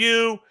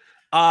review.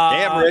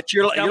 Damn, Rich,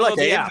 you're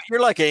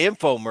like an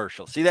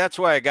infomercial. See, that's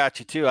why I got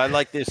you too. I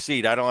like this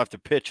seat. I don't have to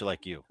pitch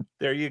like you.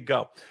 There you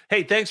go.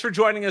 Hey, thanks for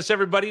joining us,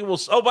 everybody.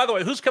 Oh, by the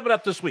way, who's coming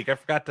up this week? I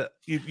forgot to.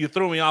 You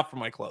threw me off for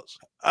my close.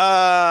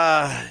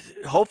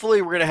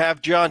 Hopefully we're gonna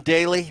have John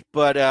Daly,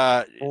 but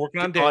we're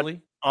working on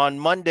Daly. On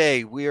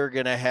Monday, we are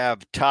going to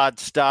have Todd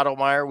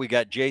Stottlemyre. We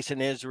got Jason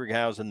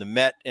Isringhausen, the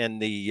Met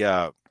and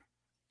the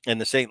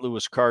St.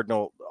 Louis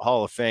Cardinal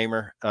Hall of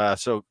Famer.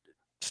 So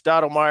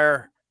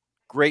Stottlemyre,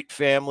 great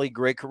family,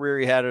 great career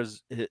he had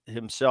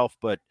himself,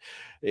 but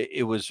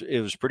it was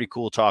pretty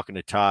cool talking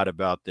to Todd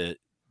about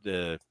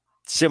the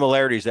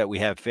similarities that we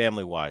have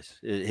family-wise.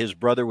 His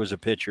brother was a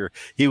pitcher.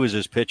 He was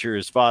his pitcher.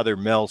 His father,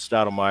 Mel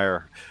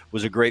Stottlemyre,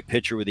 was a great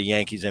pitcher with the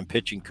Yankees and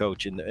pitching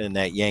coach in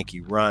that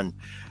Yankee run.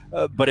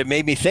 But it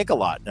made me think a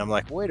lot. And I'm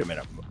like, wait a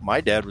minute. My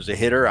dad was a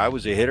hitter. I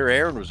was a hitter.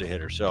 Aaron was a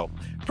hitter. So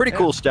pretty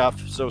cool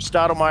stuff. So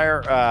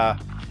Stottlemyre,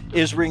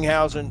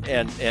 Isringhausen,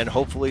 and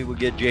hopefully we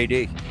get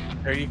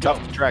JD. There you go.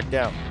 Tough to track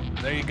down.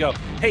 There you go.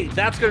 Hey,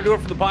 that's going to do it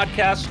for the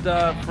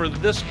podcast for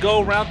this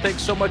go-around.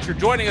 Thanks so much for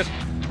joining us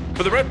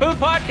for the Red Boone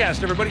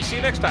Podcast. Everybody, see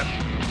you next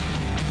time.